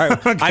 okay.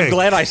 I'm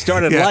glad I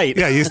started light.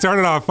 Yeah, you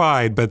started off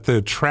fine, but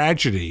the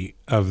tragedy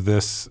of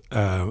this,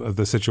 of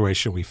the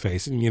situation we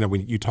face, and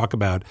when you talk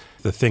about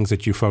the things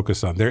that you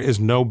focus on, there is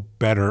no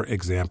better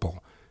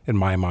example in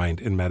my mind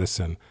in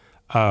medicine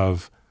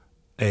of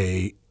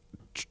a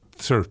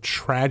sort of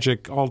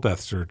tragic, all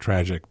deaths are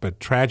tragic, but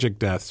tragic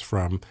deaths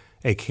from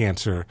a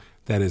cancer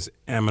that is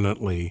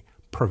eminently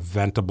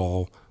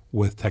preventable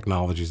with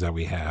technologies that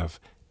we have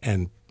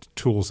and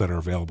tools that are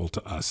available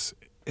to us.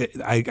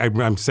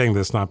 I'm saying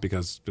this not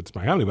because it's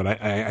my family, but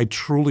I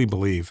truly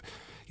believe,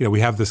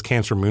 we have this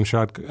cancer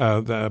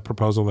moonshot the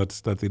proposal that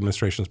the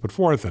administration has put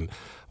forth, and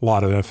a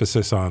lot of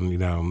emphasis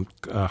on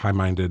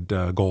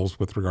high-minded goals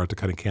with regard to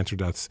cutting cancer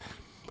deaths.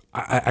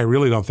 I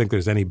really don't think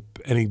there's any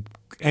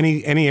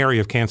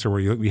area of cancer where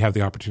you have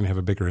the opportunity to have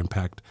a bigger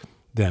impact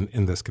than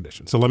in this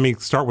condition. So let me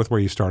start with where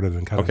you started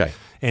and kind of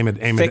aim it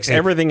in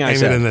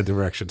that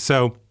direction.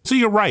 So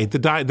you're right.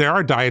 There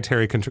are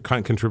dietary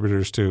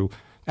contributors to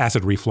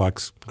acid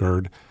reflux,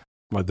 GERD,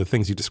 the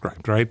things you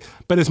described, right?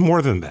 But it's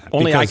more than that.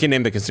 Only I can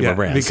name the consumer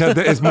brands. Because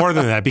it's more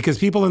than that. Because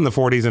people in the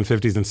 40s and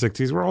 50s and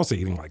 60s were also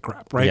eating like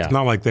crap, right? Yeah. It's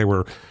not like they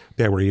were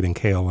eating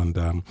kale and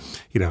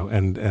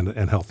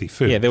and healthy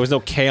food. Yeah, there was no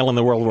kale in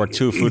the World War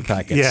II food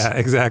packets. Yeah,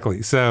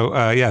 exactly. So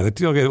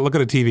look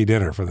at a TV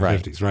dinner for the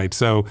 50s, right?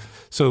 So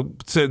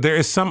there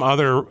is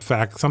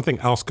something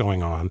else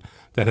going on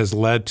that has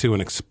led to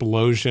an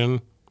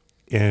explosion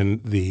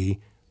in the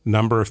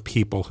number of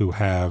people who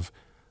have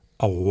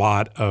a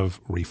lot of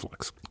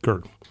reflux,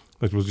 GERD.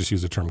 We'll just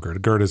use the term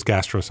GERD. GERD is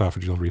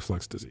gastroesophageal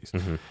reflux disease.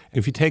 Mm-hmm.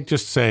 If you take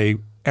just say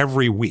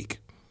every week,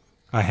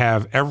 I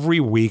have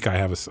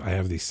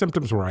these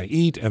symptoms where I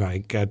eat and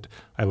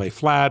I lay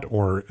flat,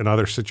 or in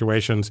other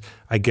situations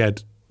I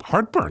get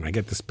heartburn. I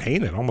get this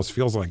pain. It almost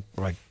feels like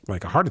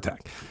a heart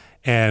attack.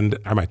 And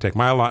I might take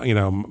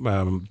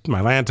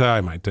Mylanta, I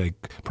might take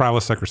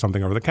Prilosec or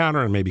something over the counter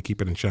and maybe keep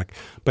it in check.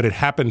 But it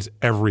happens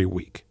every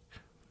week.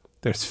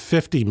 There's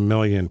 50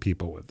 million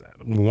people with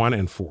that. 1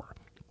 in 4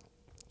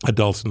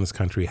 adults in this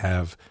country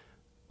have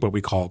what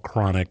we call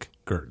chronic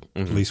GERD,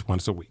 at least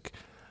once a week.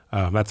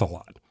 That's a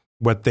lot.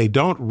 What they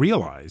don't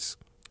realize,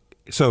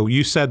 so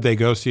you said they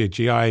go see a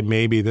GI,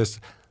 maybe this,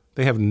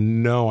 they have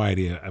no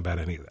idea about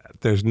any of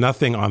that. There's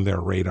nothing on their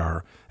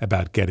radar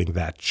about getting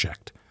that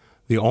checked.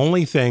 The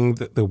only thing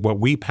what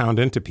we pound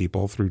into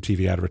people through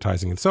TV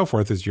advertising and so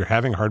forth is you're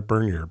having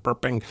heartburn, you're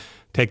burping,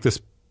 take this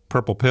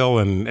purple pill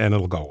and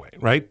it'll go away,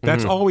 right?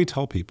 That's all we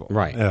tell people.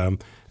 Right.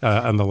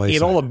 On the lay Eat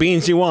side. all the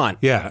beans you want.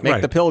 Yeah.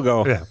 Make the pill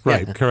go. Yeah,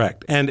 right,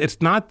 correct. And it's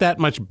not that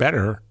much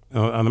better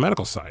on the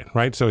medical side,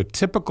 right? So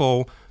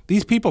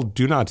these people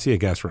do not see a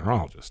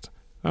gastroenterologist.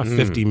 Not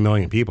 50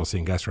 million people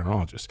seeing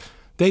gastroenterologists.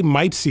 They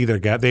might see their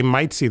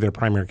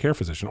primary care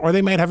physician, or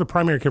they might have a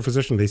primary care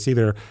physician. They see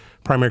their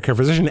primary care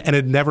physician and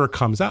it never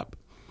comes up.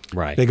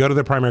 Right. They go to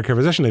their primary care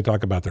physician. They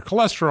talk about their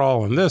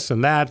cholesterol and this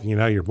and that.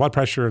 Your blood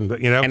pressure and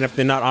And if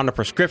they're not on a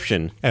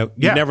prescription, you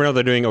never know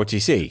they're doing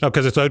OTC. No,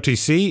 because it's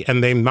OTC,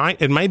 and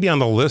it might be on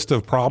the list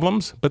of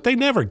problems, but they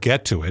never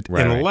get to it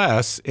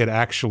unless it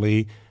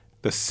actually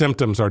the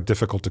symptoms are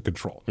difficult to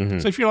control.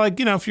 So if you're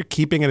if you're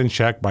keeping it in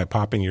check by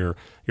popping your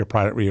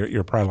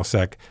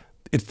Prilosec,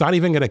 it's not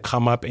even going to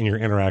come up in your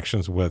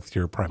interactions with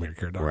your primary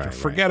care doctor.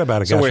 Forget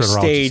about a gastroenterologist.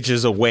 So we're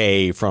stages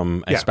away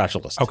from a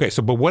specialist. Okay,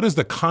 but what is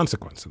the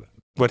consequence of that?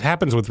 What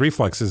happens with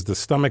reflux is the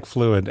stomach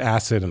fluid,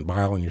 acid and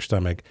bile in your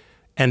stomach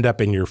end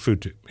up in your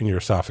food tube, in your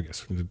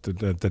esophagus,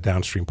 the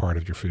downstream part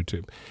of your food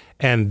tube.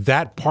 And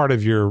that part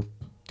of your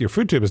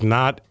food tube is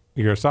not,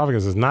 your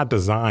esophagus is not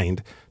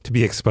designed to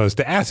be exposed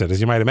to acid.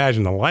 As you might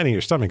imagine, the lining of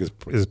your stomach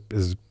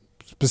is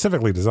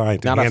specifically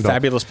designed to handle. Not a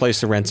fabulous place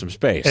to rent some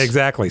space.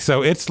 Exactly.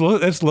 So it's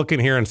looking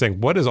here and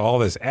saying, what is all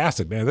this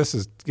acid? Man, this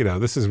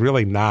is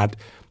really not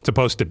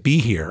supposed to be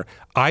here.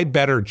 I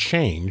better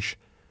change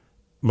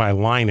my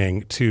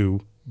lining to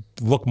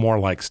look more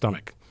like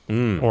stomach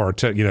or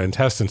to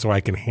intestine, so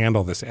I can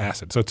handle this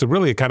acid. So it's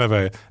really kind of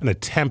an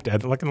attempt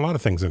at, like in a lot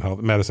of things in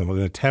health medicine, an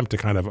attempt to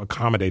kind of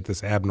accommodate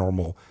this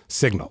abnormal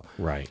signal.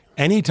 Right.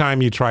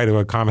 Anytime you try to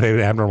accommodate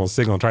an abnormal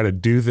signal, try to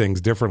do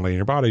things differently in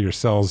your body, your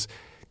cells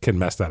can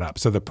mess that up.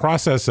 So the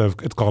process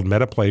it's called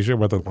metaplasia,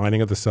 where the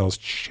lining of the cells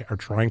are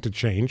trying to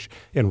change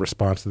in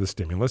response to the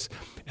stimulus,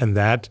 and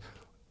that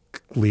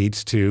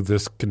leads to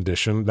this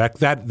condition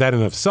that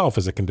in itself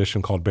is a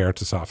condition called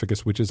Barrett's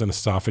esophagus, which is an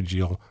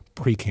esophageal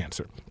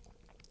precancer.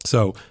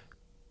 So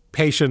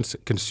patients,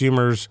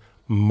 consumers,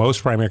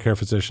 most primary care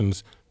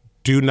physicians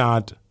do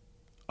not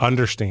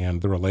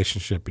understand the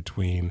relationship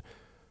between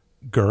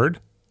GERD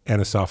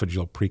and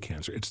esophageal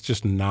precancer. It's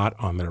just not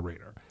on their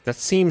radar. That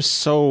seems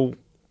so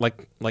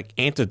like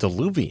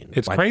antediluvian.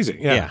 It's crazy.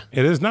 Yeah.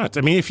 It is nuts.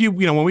 I mean, if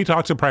when we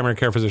talk to primary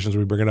care physicians,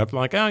 we bring it up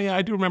like, oh yeah,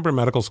 I do remember in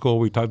medical school,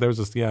 we talked, there was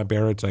this,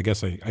 Barrett's, I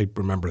guess I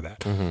remember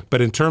that.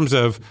 But in terms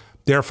of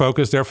Their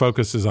focus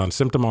is on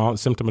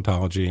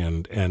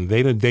symptomatology, and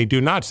they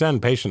do not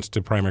send patients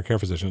to primary care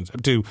physicians,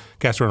 to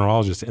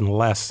gastroenterologists,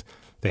 unless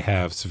they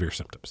have severe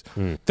symptoms.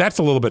 That's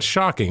a little bit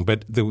shocking,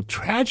 but the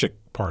tragic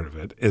part of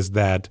it is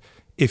that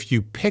if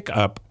you pick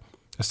up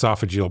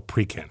esophageal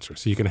precancer,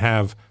 so you can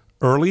have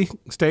early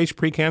stage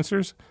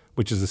precancers,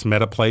 which is this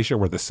metaplasia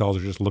where the cells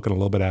are just looking a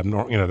little bit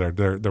abnormal,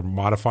 they're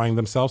modifying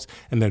themselves,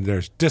 and then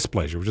there's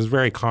dysplasia, which is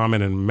very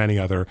common in many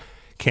other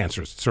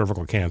cancers,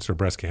 cervical cancer,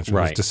 breast cancer.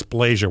 Right. There's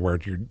dysplasia where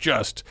you're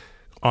just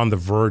on the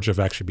verge of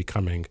actually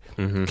becoming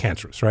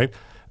cancerous, right?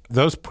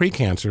 Those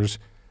precancers,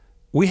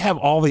 we have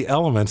all the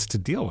elements to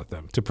deal with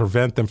them, to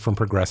prevent them from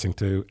progressing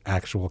to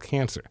actual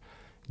cancer.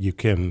 You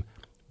can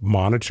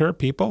monitor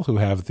people who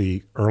have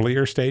the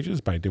earlier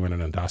stages by doing an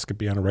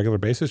endoscopy on a regular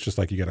basis, just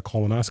like you get a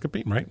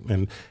colonoscopy, right?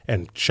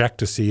 And check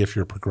to see if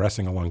you're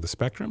progressing along the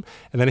spectrum.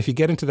 And then if you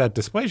get into that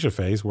dysplasia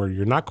phase where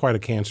you're not quite a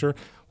cancer,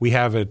 we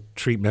have a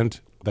treatment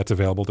that's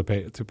available to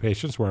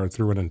patients where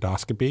through an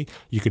endoscopy,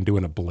 you can do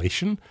an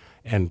ablation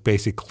and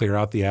basically clear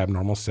out the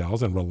abnormal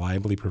cells and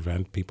reliably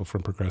prevent people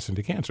from progressing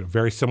to cancer.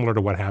 Very similar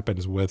to what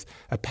happens with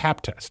a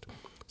Pap test.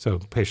 So a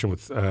patient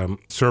with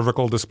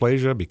cervical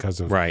dysplasia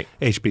because of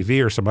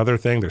HPV or some other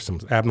thing, there's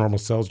some abnormal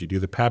cells. You do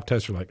the Pap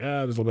test, you're like,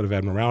 there's a little bit of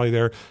abnormality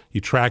there.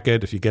 You track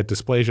it. If you get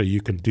dysplasia, you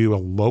can do a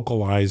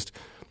localized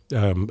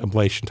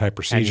ablation type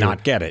procedure. And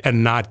not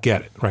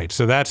get it. Right.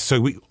 So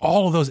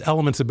all of those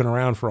elements have been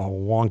around for a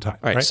long time.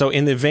 All right. So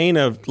in the vein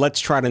of let's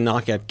try to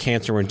knock out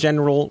cancer in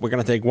general, we're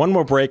going to take one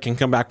more break and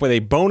come back with a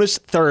bonus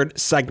third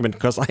segment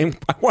because I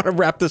want to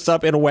wrap this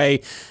up in a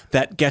way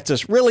that gets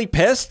us really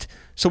pissed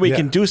so we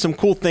can do some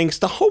cool things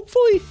to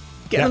hopefully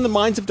get in the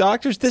minds of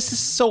doctors. This is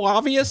so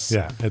obvious.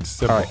 Yeah, it's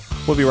simple. All right.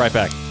 We'll be right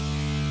back.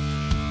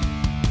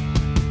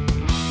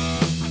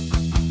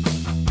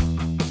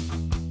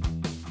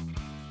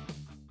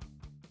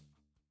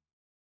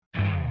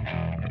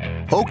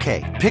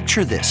 Okay,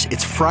 picture this.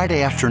 It's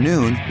Friday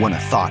afternoon when a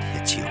thought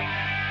hits you.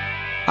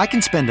 I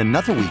can spend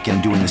another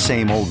weekend doing the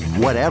same old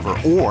whatever,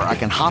 or I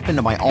can hop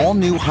into my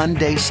all-new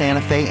Hyundai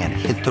Santa Fe and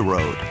hit the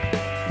road.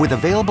 With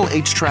available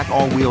H-Track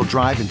all-wheel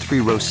drive and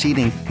 3-row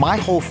seating, my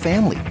whole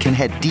family can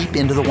head deep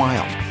into the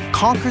wild.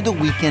 Conquer the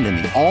weekend in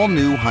the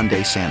all-new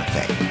Hyundai Santa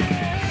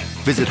Fe.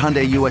 Visit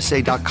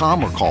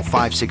HyundaiUSA.com or call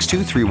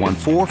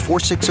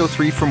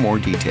 562-314-4603 for more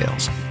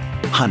details.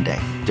 Hyundai,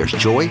 there's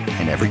joy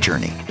in every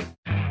journey.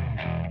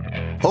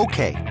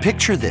 Okay,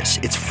 picture this.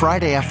 It's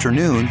Friday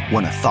afternoon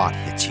when a thought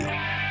hits you.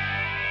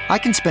 I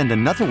can spend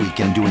another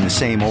weekend doing the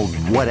same old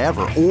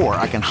whatever, or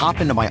I can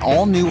hop into my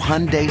all-new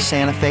Hyundai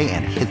Santa Fe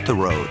and hit the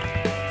road.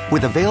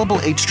 With available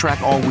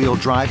H-Track all-wheel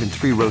drive and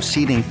 3-row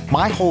seating,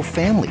 my whole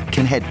family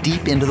can head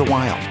deep into the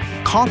wild.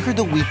 Conquer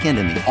the weekend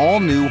in the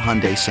all-new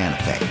Hyundai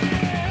Santa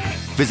Fe.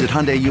 Visit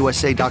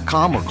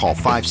HyundaiUSA.com or call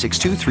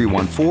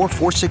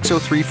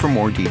 562-314-4603 for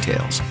more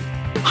details.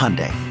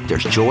 Hyundai,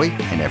 there's joy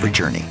in every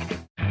journey.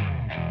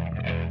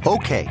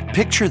 Okay,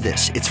 picture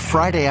this. It's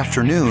Friday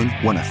afternoon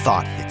when a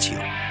thought hits you.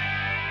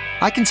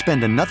 I can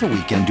spend another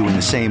weekend doing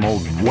the same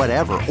old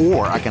whatever,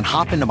 or I can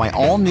hop into my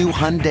all-new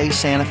Hyundai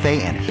Santa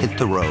Fe and hit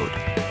the road.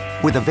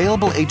 With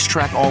available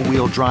H-Track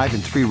all-wheel drive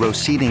and 3-row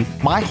seating,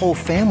 my whole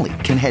family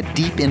can head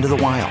deep into the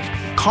wild.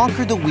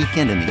 Conquer the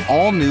weekend in the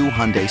all-new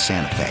Hyundai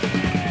Santa Fe.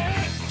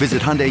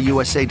 Visit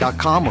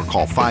HyundaiUSA.com or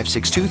call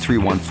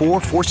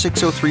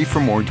 562-314-4603 for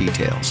more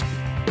details.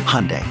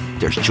 Hyundai,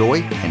 there's joy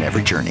in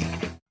every journey.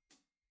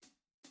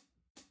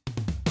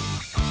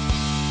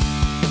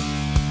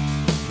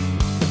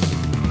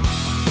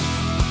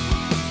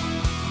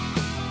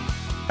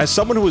 As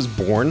someone who was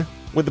born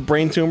with a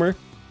brain tumor,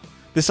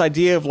 this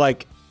idea of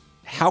like,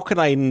 how could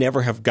I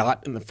never have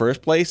got in the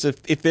first place?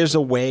 If there's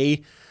a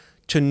way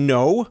to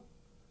know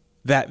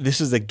that this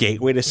is a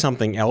gateway to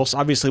something else,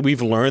 obviously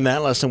we've learned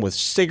that lesson with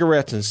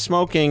cigarettes and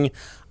smoking.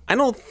 I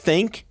don't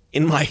think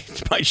in my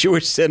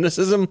Jewish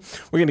cynicism,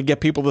 we're going to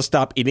get people to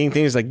stop eating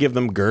things that give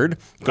them GERD.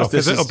 Because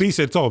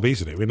obesity. It's all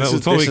obesity. We know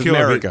this is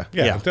America.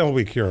 Until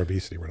we cure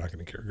obesity, we're not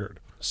going to cure GERD.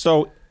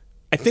 So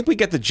I think we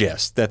get the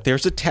gist that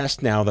there's a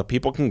test now that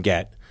people can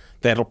get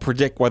that'll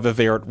predict whether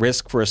they're at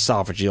risk for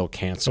esophageal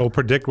cancer. It'll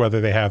predict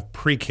whether they have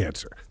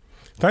precancer.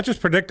 It's not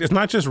just predict. It's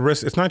not just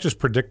risk. It's not just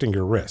predicting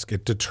your risk.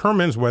 It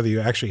determines whether you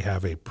actually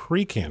have a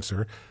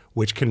precancer,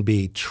 which can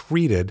be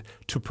treated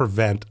to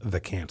prevent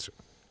the cancer.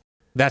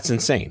 That's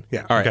insane.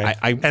 Yeah. All right.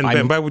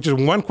 Okay. But just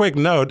one quick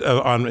note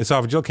on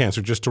esophageal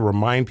cancer, just to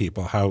remind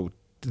people how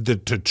the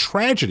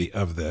tragedy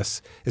of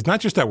this is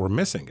not just that we're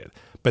missing it,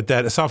 but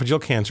that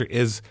esophageal cancer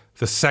is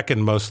the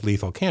second most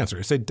lethal cancer.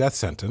 It's a death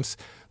sentence.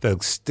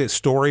 The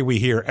story we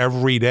hear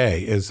every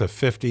day is a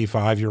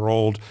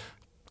 55-year-old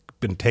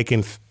been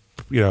taking,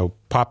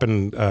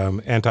 popping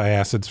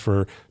antacids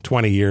for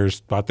 20 years,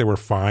 thought they were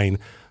fine.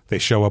 They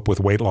show up with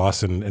weight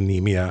loss and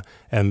anemia,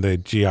 and the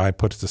GI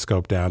puts the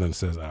scope down and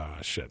says, "Oh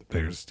shit,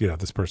 there's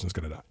this person's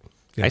going to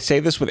die." I say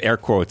this with air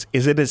quotes.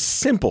 Is it as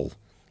simple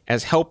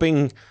as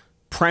helping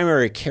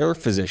primary care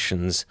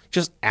physicians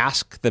just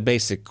ask the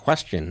basic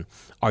question,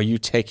 are you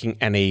taking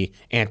any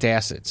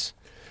antacids?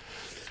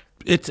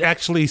 It's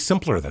actually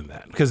simpler than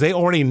that because they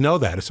already know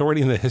that. It's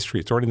already in the history.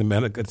 It's already in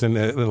it's in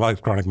the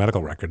electronic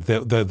medical record.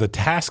 The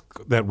task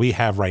that we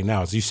have right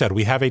now, as you said,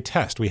 we have a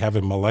test. We have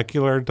a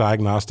molecular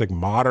diagnostic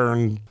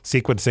modern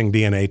sequencing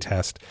DNA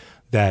test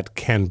that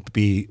can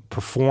be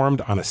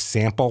performed on a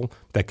sample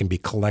that can be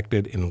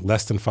collected in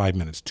less than 5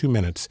 minutes, 2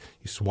 minutes.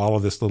 You swallow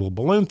this little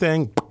balloon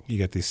thing, you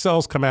get these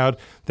cells come out,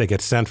 they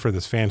get sent for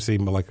this fancy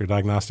molecular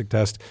diagnostic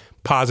test,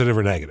 positive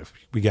or negative.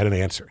 We get an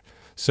answer.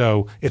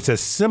 So it's as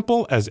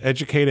simple as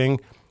educating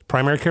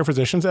primary care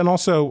physicians and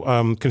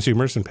also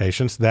consumers and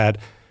patients that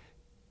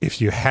if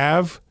you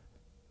have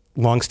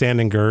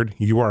longstanding GERD,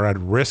 you are at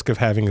risk of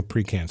having a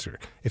precancer.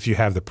 If you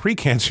have the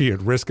precancer, you're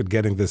at risk of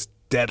getting this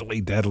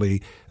deadly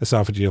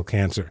esophageal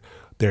cancer.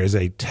 There is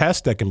a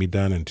test that can be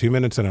done in 2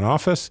 minutes in an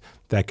office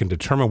that can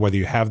determine whether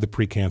you have the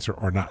precancer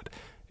or not.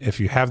 If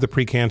you have the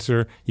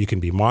precancer, you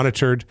can be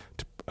monitored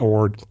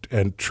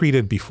and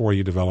treated before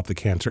you develop the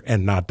cancer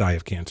and not die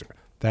of cancer.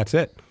 That's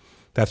it.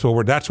 That's what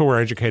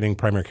we're educating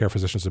primary care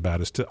physicians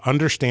about, is to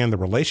understand the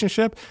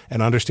relationship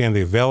and understand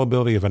the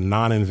availability of a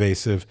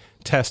non-invasive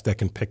test that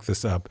can pick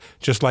this up,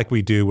 just like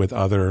we do with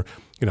other,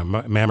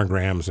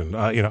 mammograms and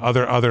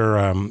other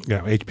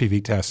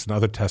HPV tests and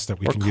other tests that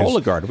we can use. Or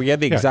Cologuard. We had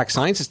the Exact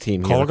Sciences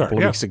team here a couple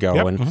of weeks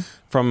ago, and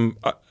from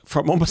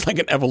almost like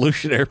an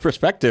evolutionary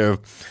perspective,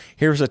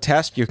 here's a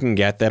test you can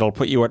get that'll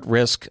put you at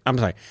risk.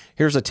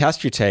 Here's a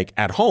test you take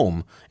at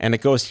home, and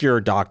it goes to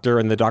your doctor,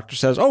 and the doctor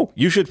says, "Oh,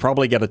 you should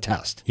probably get a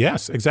test."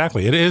 Yes,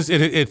 exactly.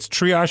 It's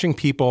triaging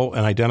people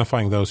and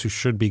identifying those who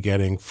should be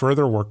getting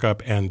further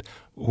workup and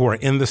who are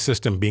in the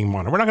system being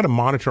monitored. We're not going to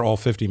monitor all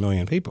 50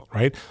 million people,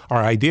 right?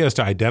 Our idea is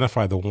to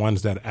identify the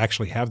ones that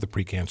actually have the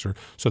precancer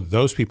so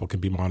those people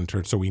can be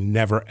monitored so we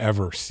never,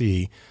 ever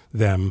see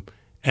them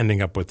ending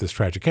up with this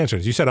tragic cancer.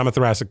 As you said, I'm a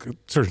thoracic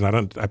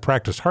surgeon. I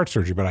practiced heart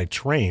surgery, but I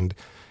trained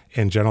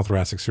in general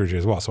thoracic surgery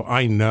as well. So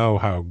I know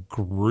how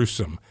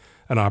gruesome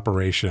an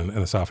operation,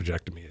 an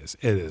esophagectomy is.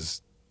 It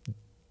is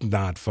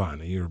not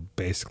fun. You're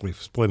basically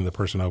splitting the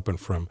person open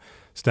from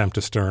stem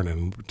to stern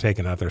and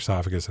taking out their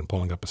esophagus and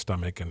pulling up a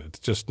stomach, and it's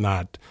just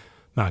not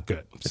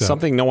good. It's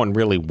something no one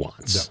really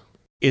wants. No.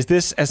 Is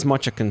this as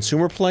much a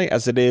consumer play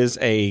as it is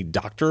a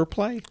doctor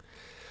play?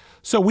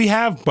 So we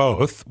have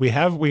both.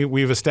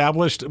 We've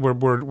established a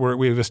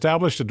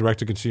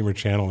direct-to-consumer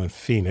channel in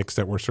Phoenix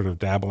that we're sort of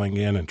dabbling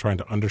in and trying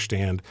to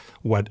understand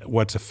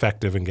what's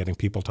effective in getting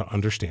people to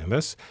understand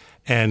this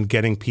and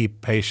getting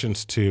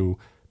patients to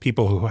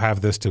people who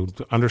have this to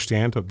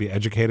understand, to be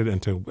educated,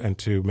 and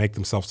to make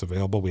themselves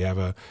available. We have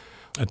a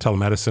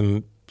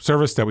telemedicine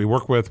service that we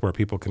work with where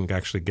people can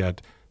actually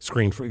get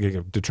screened for,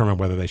 determine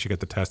whether they should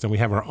get the test, and we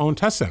have our own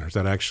test centers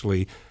that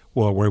actually.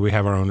 Well, where we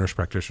have our own nurse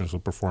practitioners will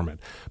perform it.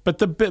 But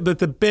the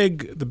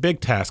big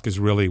task is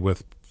really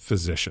with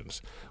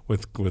physicians,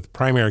 with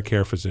primary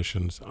care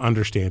physicians,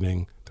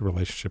 understanding the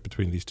relationship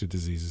between these two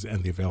diseases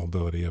and the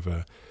availability of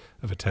a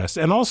test.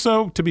 And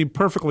also, to be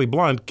perfectly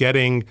blunt,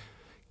 getting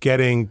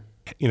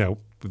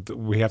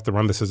we have to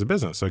run this as a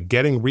business. So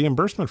getting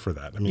reimbursement for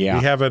that. I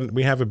mean,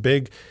 we have a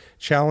big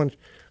challenge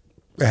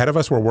ahead of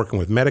us. We're working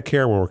with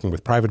Medicare. We're working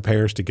with private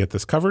payers to get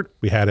this covered.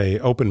 We had an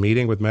open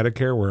meeting with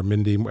Medicare where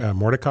Mindy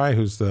Mordecai,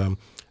 who's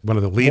one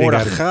of the leading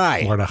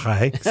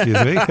Mordecai,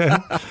 excuse me,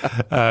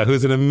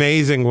 who's an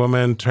amazing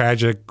woman,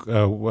 tragic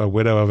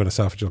widow of an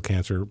esophageal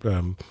cancer,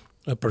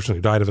 a person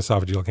who died of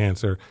esophageal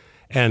cancer,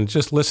 and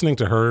just listening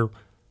to her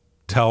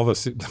tell the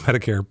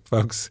Medicare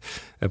folks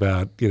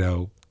about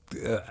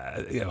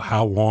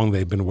how long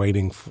they've been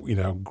waiting for,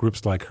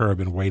 groups like her have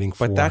been waiting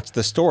for. But that's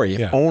the story.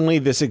 If only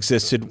this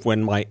existed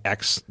when my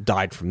ex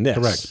died from this.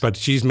 Correct. But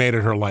she's made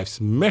it her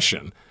life's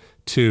mission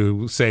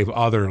to save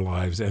other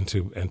lives and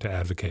to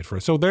advocate for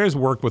it. So there's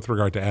work with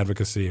regard to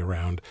advocacy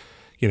around,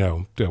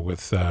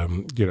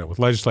 with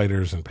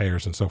legislators and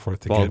payers and so forth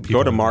to get people.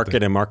 Go to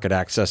market and market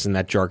access and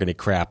that jargony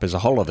crap is a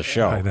whole other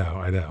show. I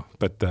know.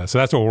 But so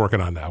that's what we're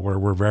working on now.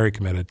 We're very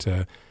committed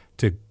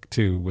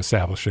to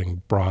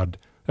establishing broad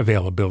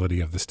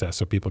availability of this test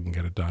so people can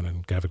get it done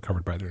and have it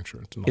covered by their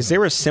insurance. Is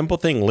there a simple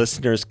thing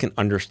listeners can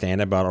understand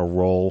about a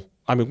role?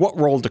 I mean, what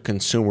role do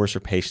consumers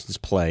or patients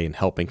play in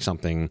helping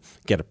something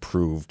get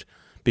approved?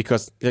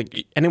 Because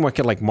anyone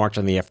can march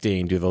on the FDA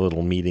and do the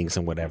little meetings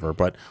and whatever,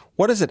 but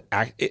what does it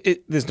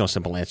there's no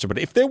simple answer, but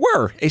if there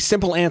were a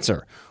simple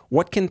answer,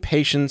 what can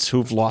patients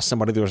who've lost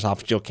somebody to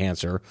esophageal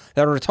cancer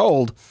that are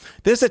told,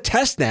 there's a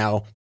test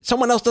now,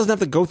 someone else doesn't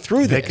have to go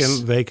through this.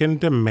 They can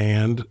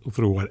demand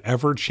through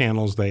whatever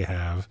channels they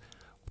have,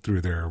 through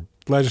their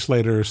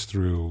legislators,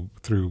 through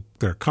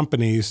their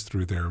companies,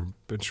 through their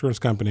insurance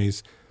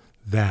companies,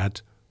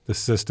 that the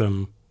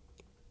system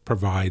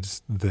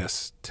provides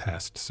this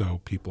test so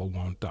people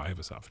won't die of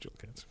esophageal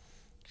cancer.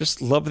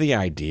 Just love the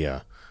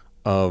idea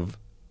of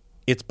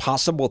it's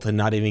possible to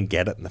not even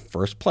get it in the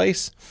first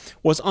place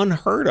was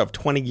unheard of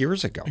 20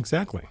 years ago.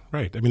 Exactly.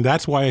 Right. I mean,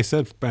 that's why I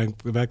said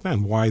back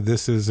then why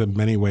this is in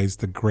many ways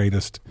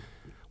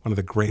one of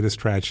the greatest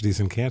tragedies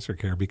in cancer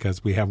care,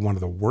 because we have one of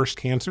the worst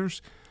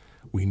cancers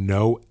We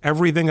know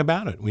everything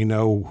about it. We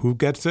know who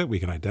gets it. We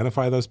can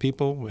identify those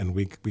people, and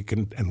we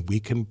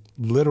can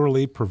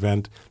literally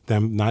prevent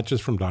them not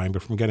just from dying,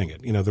 but from getting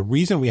it. The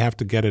reason we have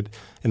to get it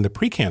in the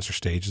precancer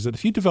stage is that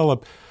if you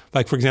develop,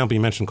 like for example,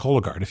 you mentioned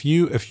Cologuard.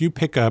 If you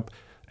pick up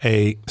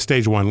a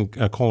stage 1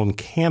 colon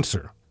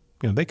cancer,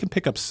 they can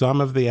pick up some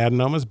of the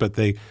adenomas, but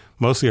they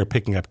mostly are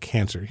picking up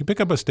cancer. You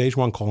pick up a stage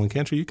 1 colon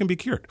cancer, you can be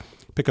cured.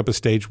 Pick up a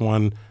stage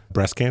 1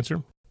 breast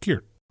cancer,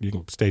 cured. You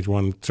can stage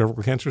 1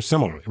 cervical cancer,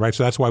 similarly, right?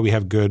 So that's why we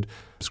have good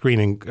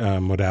screening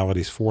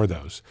modalities for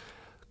those.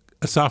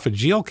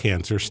 Esophageal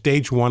cancer,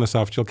 stage 1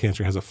 esophageal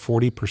cancer has a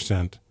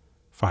 40%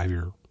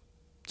 5-year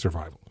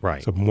survival.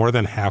 Right. So more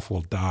than half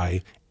will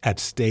die at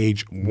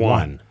stage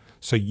 1.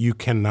 So you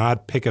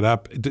cannot pick it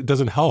up. It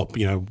doesn't help.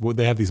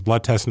 They have these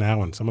blood tests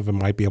now, and some of them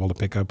might be able to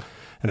pick up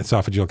an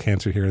esophageal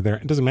cancer here or there.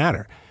 It doesn't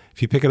matter.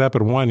 If you pick it up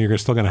at 1, you're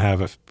still going to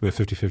have a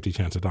 50-50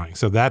 chance of dying.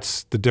 So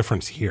that's the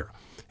difference here,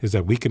 is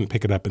that we can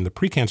pick it up in the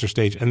precancer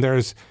stage. And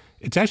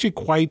it's actually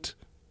quite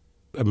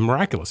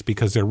miraculous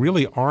because there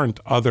really aren't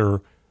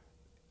other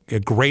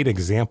great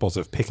examples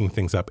of picking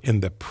things up in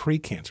the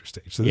precancer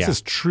stage. So this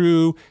is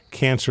true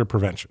cancer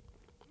prevention.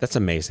 That's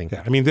amazing.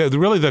 Yeah, I mean,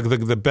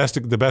 the best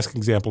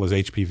example is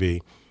HPV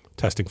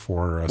testing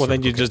for. Well,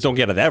 then you just don't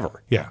get it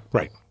ever. Yeah,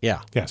 right.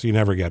 Yeah, so you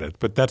never get it,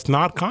 but that's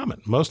not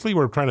common. Mostly,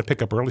 we're trying to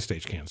pick up early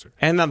stage cancer.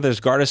 And now there's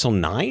Gardasil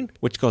 9,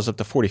 which goes up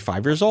to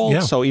 45 years old.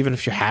 Yeah. So even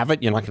if you have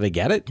it, you're not going to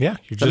get it. Yeah,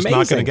 you're just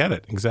not going to get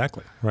it.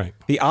 Exactly. Right.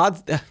 The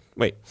odds.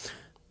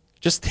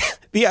 Just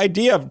the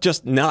idea of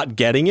just not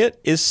getting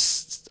it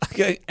it's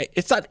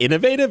not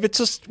innovative. It's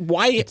just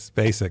why it's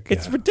basic.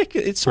 It's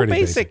ridiculous. It's so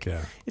basic.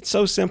 Yeah. It's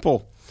so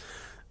simple.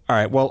 All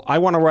right, well, I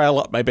want to rile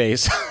up my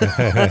base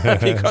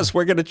because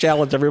we're going to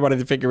challenge everybody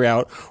to figure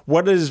out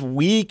what it is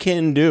we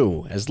can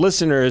do as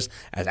listeners,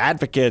 as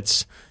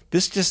advocates.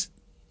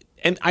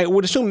 And I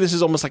would assume this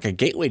is almost like a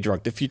gateway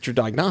drug to future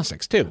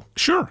diagnostics too.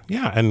 Sure,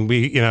 yeah, and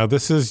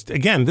this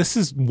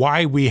is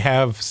why we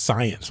have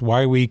science,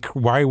 why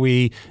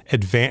we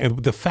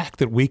advance the fact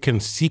that we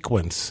can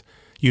sequence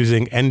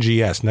using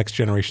NGS, next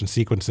generation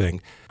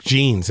sequencing,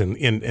 genes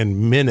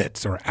in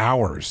minutes or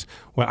hours.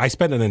 Well, I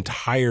spent an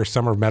entire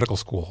summer of medical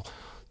school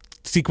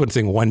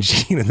sequencing one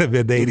gene in the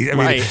mid-'80s.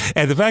 Right.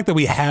 And the fact that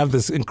we have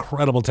this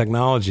incredible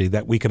technology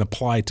that we can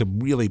apply to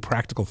really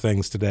practical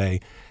things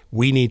today,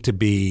 we need to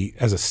be,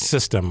 as a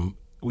system,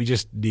 we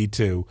just need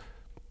to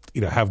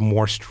have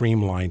more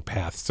streamlined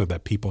paths so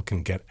that people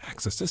can get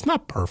access. It's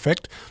not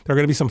perfect. There are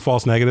going to be some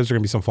false negatives. There are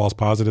going to be some false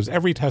positives.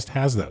 Every test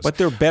has those. But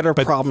they're better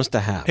problems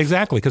to have.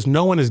 Exactly, because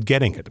no one is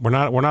getting it. We're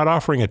not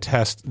offering a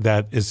test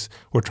that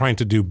we're trying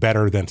to do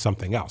better than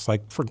something else.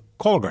 Like for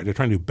Cologuard, they're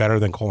trying to do better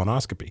than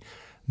colonoscopy.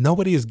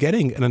 Nobody is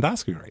getting an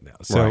endoscopy right now.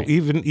 So right.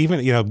 even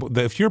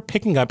if you're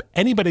picking up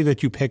anybody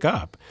that you pick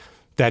up,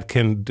 that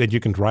you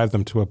can drive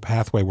them to a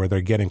pathway where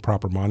they're getting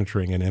proper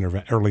monitoring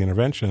and early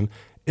intervention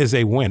is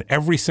a win.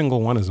 Every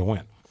single one is a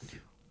win.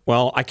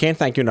 Well, I can't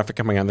thank you enough for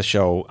coming on the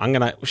show. I'm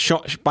going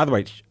to, by the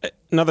way,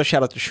 another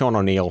shout out to Sean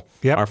O'Neill,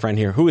 our friend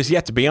here, who is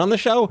yet to be on the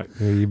show.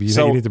 You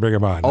need to bring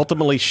him on.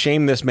 Ultimately,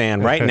 shame this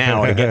man right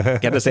now to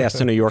get his ass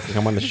to New York and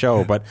come on the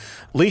show. But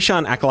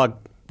Lishan Aklag,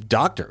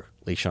 Dr.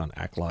 Lishan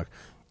Aklag,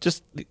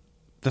 just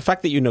the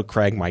fact that you know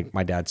Craig,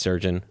 my dad's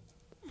surgeon.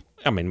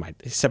 I mean,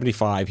 he's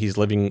 75. He's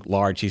living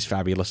large. He's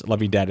fabulous.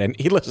 Love you, Dad. And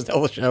he listens to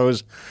all the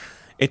shows.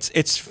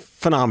 It's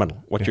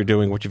phenomenal what you're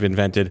doing, what you've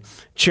invented.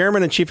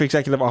 Chairman and Chief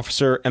Executive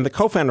Officer and the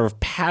co-founder of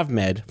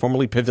PavMed,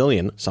 formerly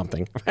Pavilion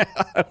something.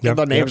 Get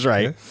the names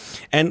right. Yep.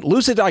 And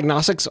Lucid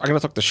Diagnostics. I'm going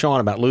to talk to Sean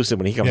about Lucid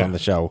when he comes on the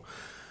show.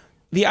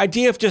 The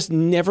idea of just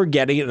never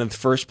getting it in the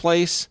first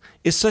place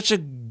is such a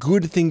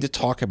good thing to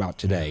talk about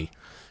today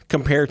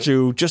compared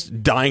to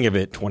just dying of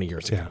it 20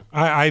 years ago.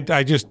 Yeah.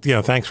 I just,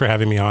 thanks for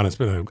having me on. It's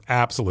been an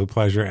absolute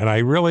pleasure. And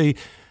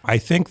I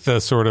think the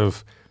sort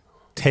of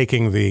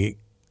taking the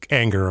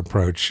anger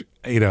approach,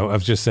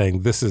 of just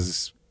saying this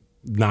is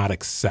not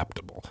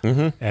acceptable,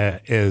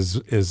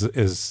 is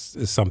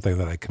something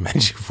that I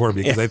commend you for,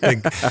 because I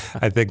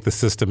think the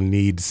system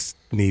needs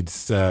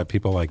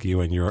people like you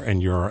and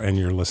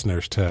your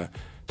listeners to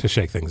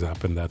shake things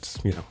up, and that's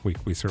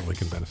we certainly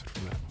can benefit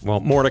from that. Well,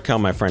 more to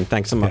come, my friend.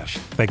 Thanks so much.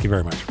 Yeah. Thank you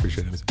very much.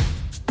 Appreciate it.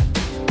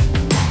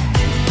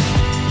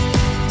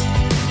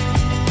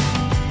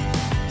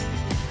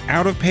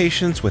 Out of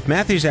Patience with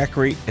Matthew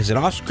Zachary is an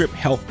Off-Script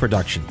Health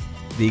production.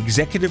 The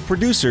executive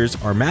producers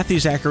are Matthew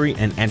Zachary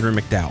and Andrew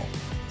McDowell.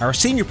 Our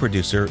senior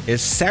producer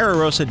is Sarah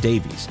Rosa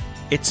Davies.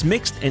 It's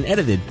mixed and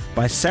edited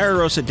by Sarah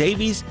Rosa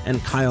Davies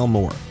and Kyle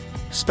Moore.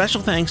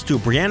 Special thanks to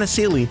Brianna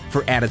Seeley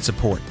for added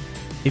support.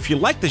 If you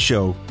like the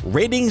show,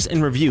 ratings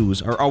and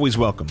reviews are always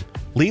welcome.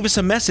 Leave us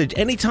a message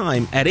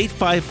anytime at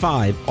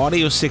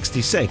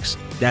 855-AUDIO-66.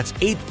 That's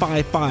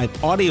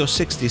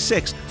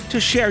 855-AUDIO-66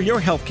 to share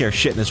your healthcare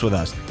shitness with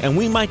us, and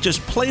we might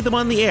just play them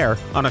on the air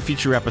on a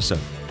future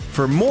episode.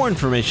 For more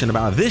information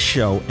about this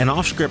show and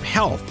Off-Script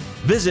Health,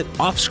 visit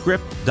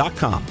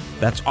offscript.com.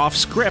 That's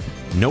offscript,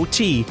 no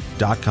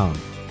T.com.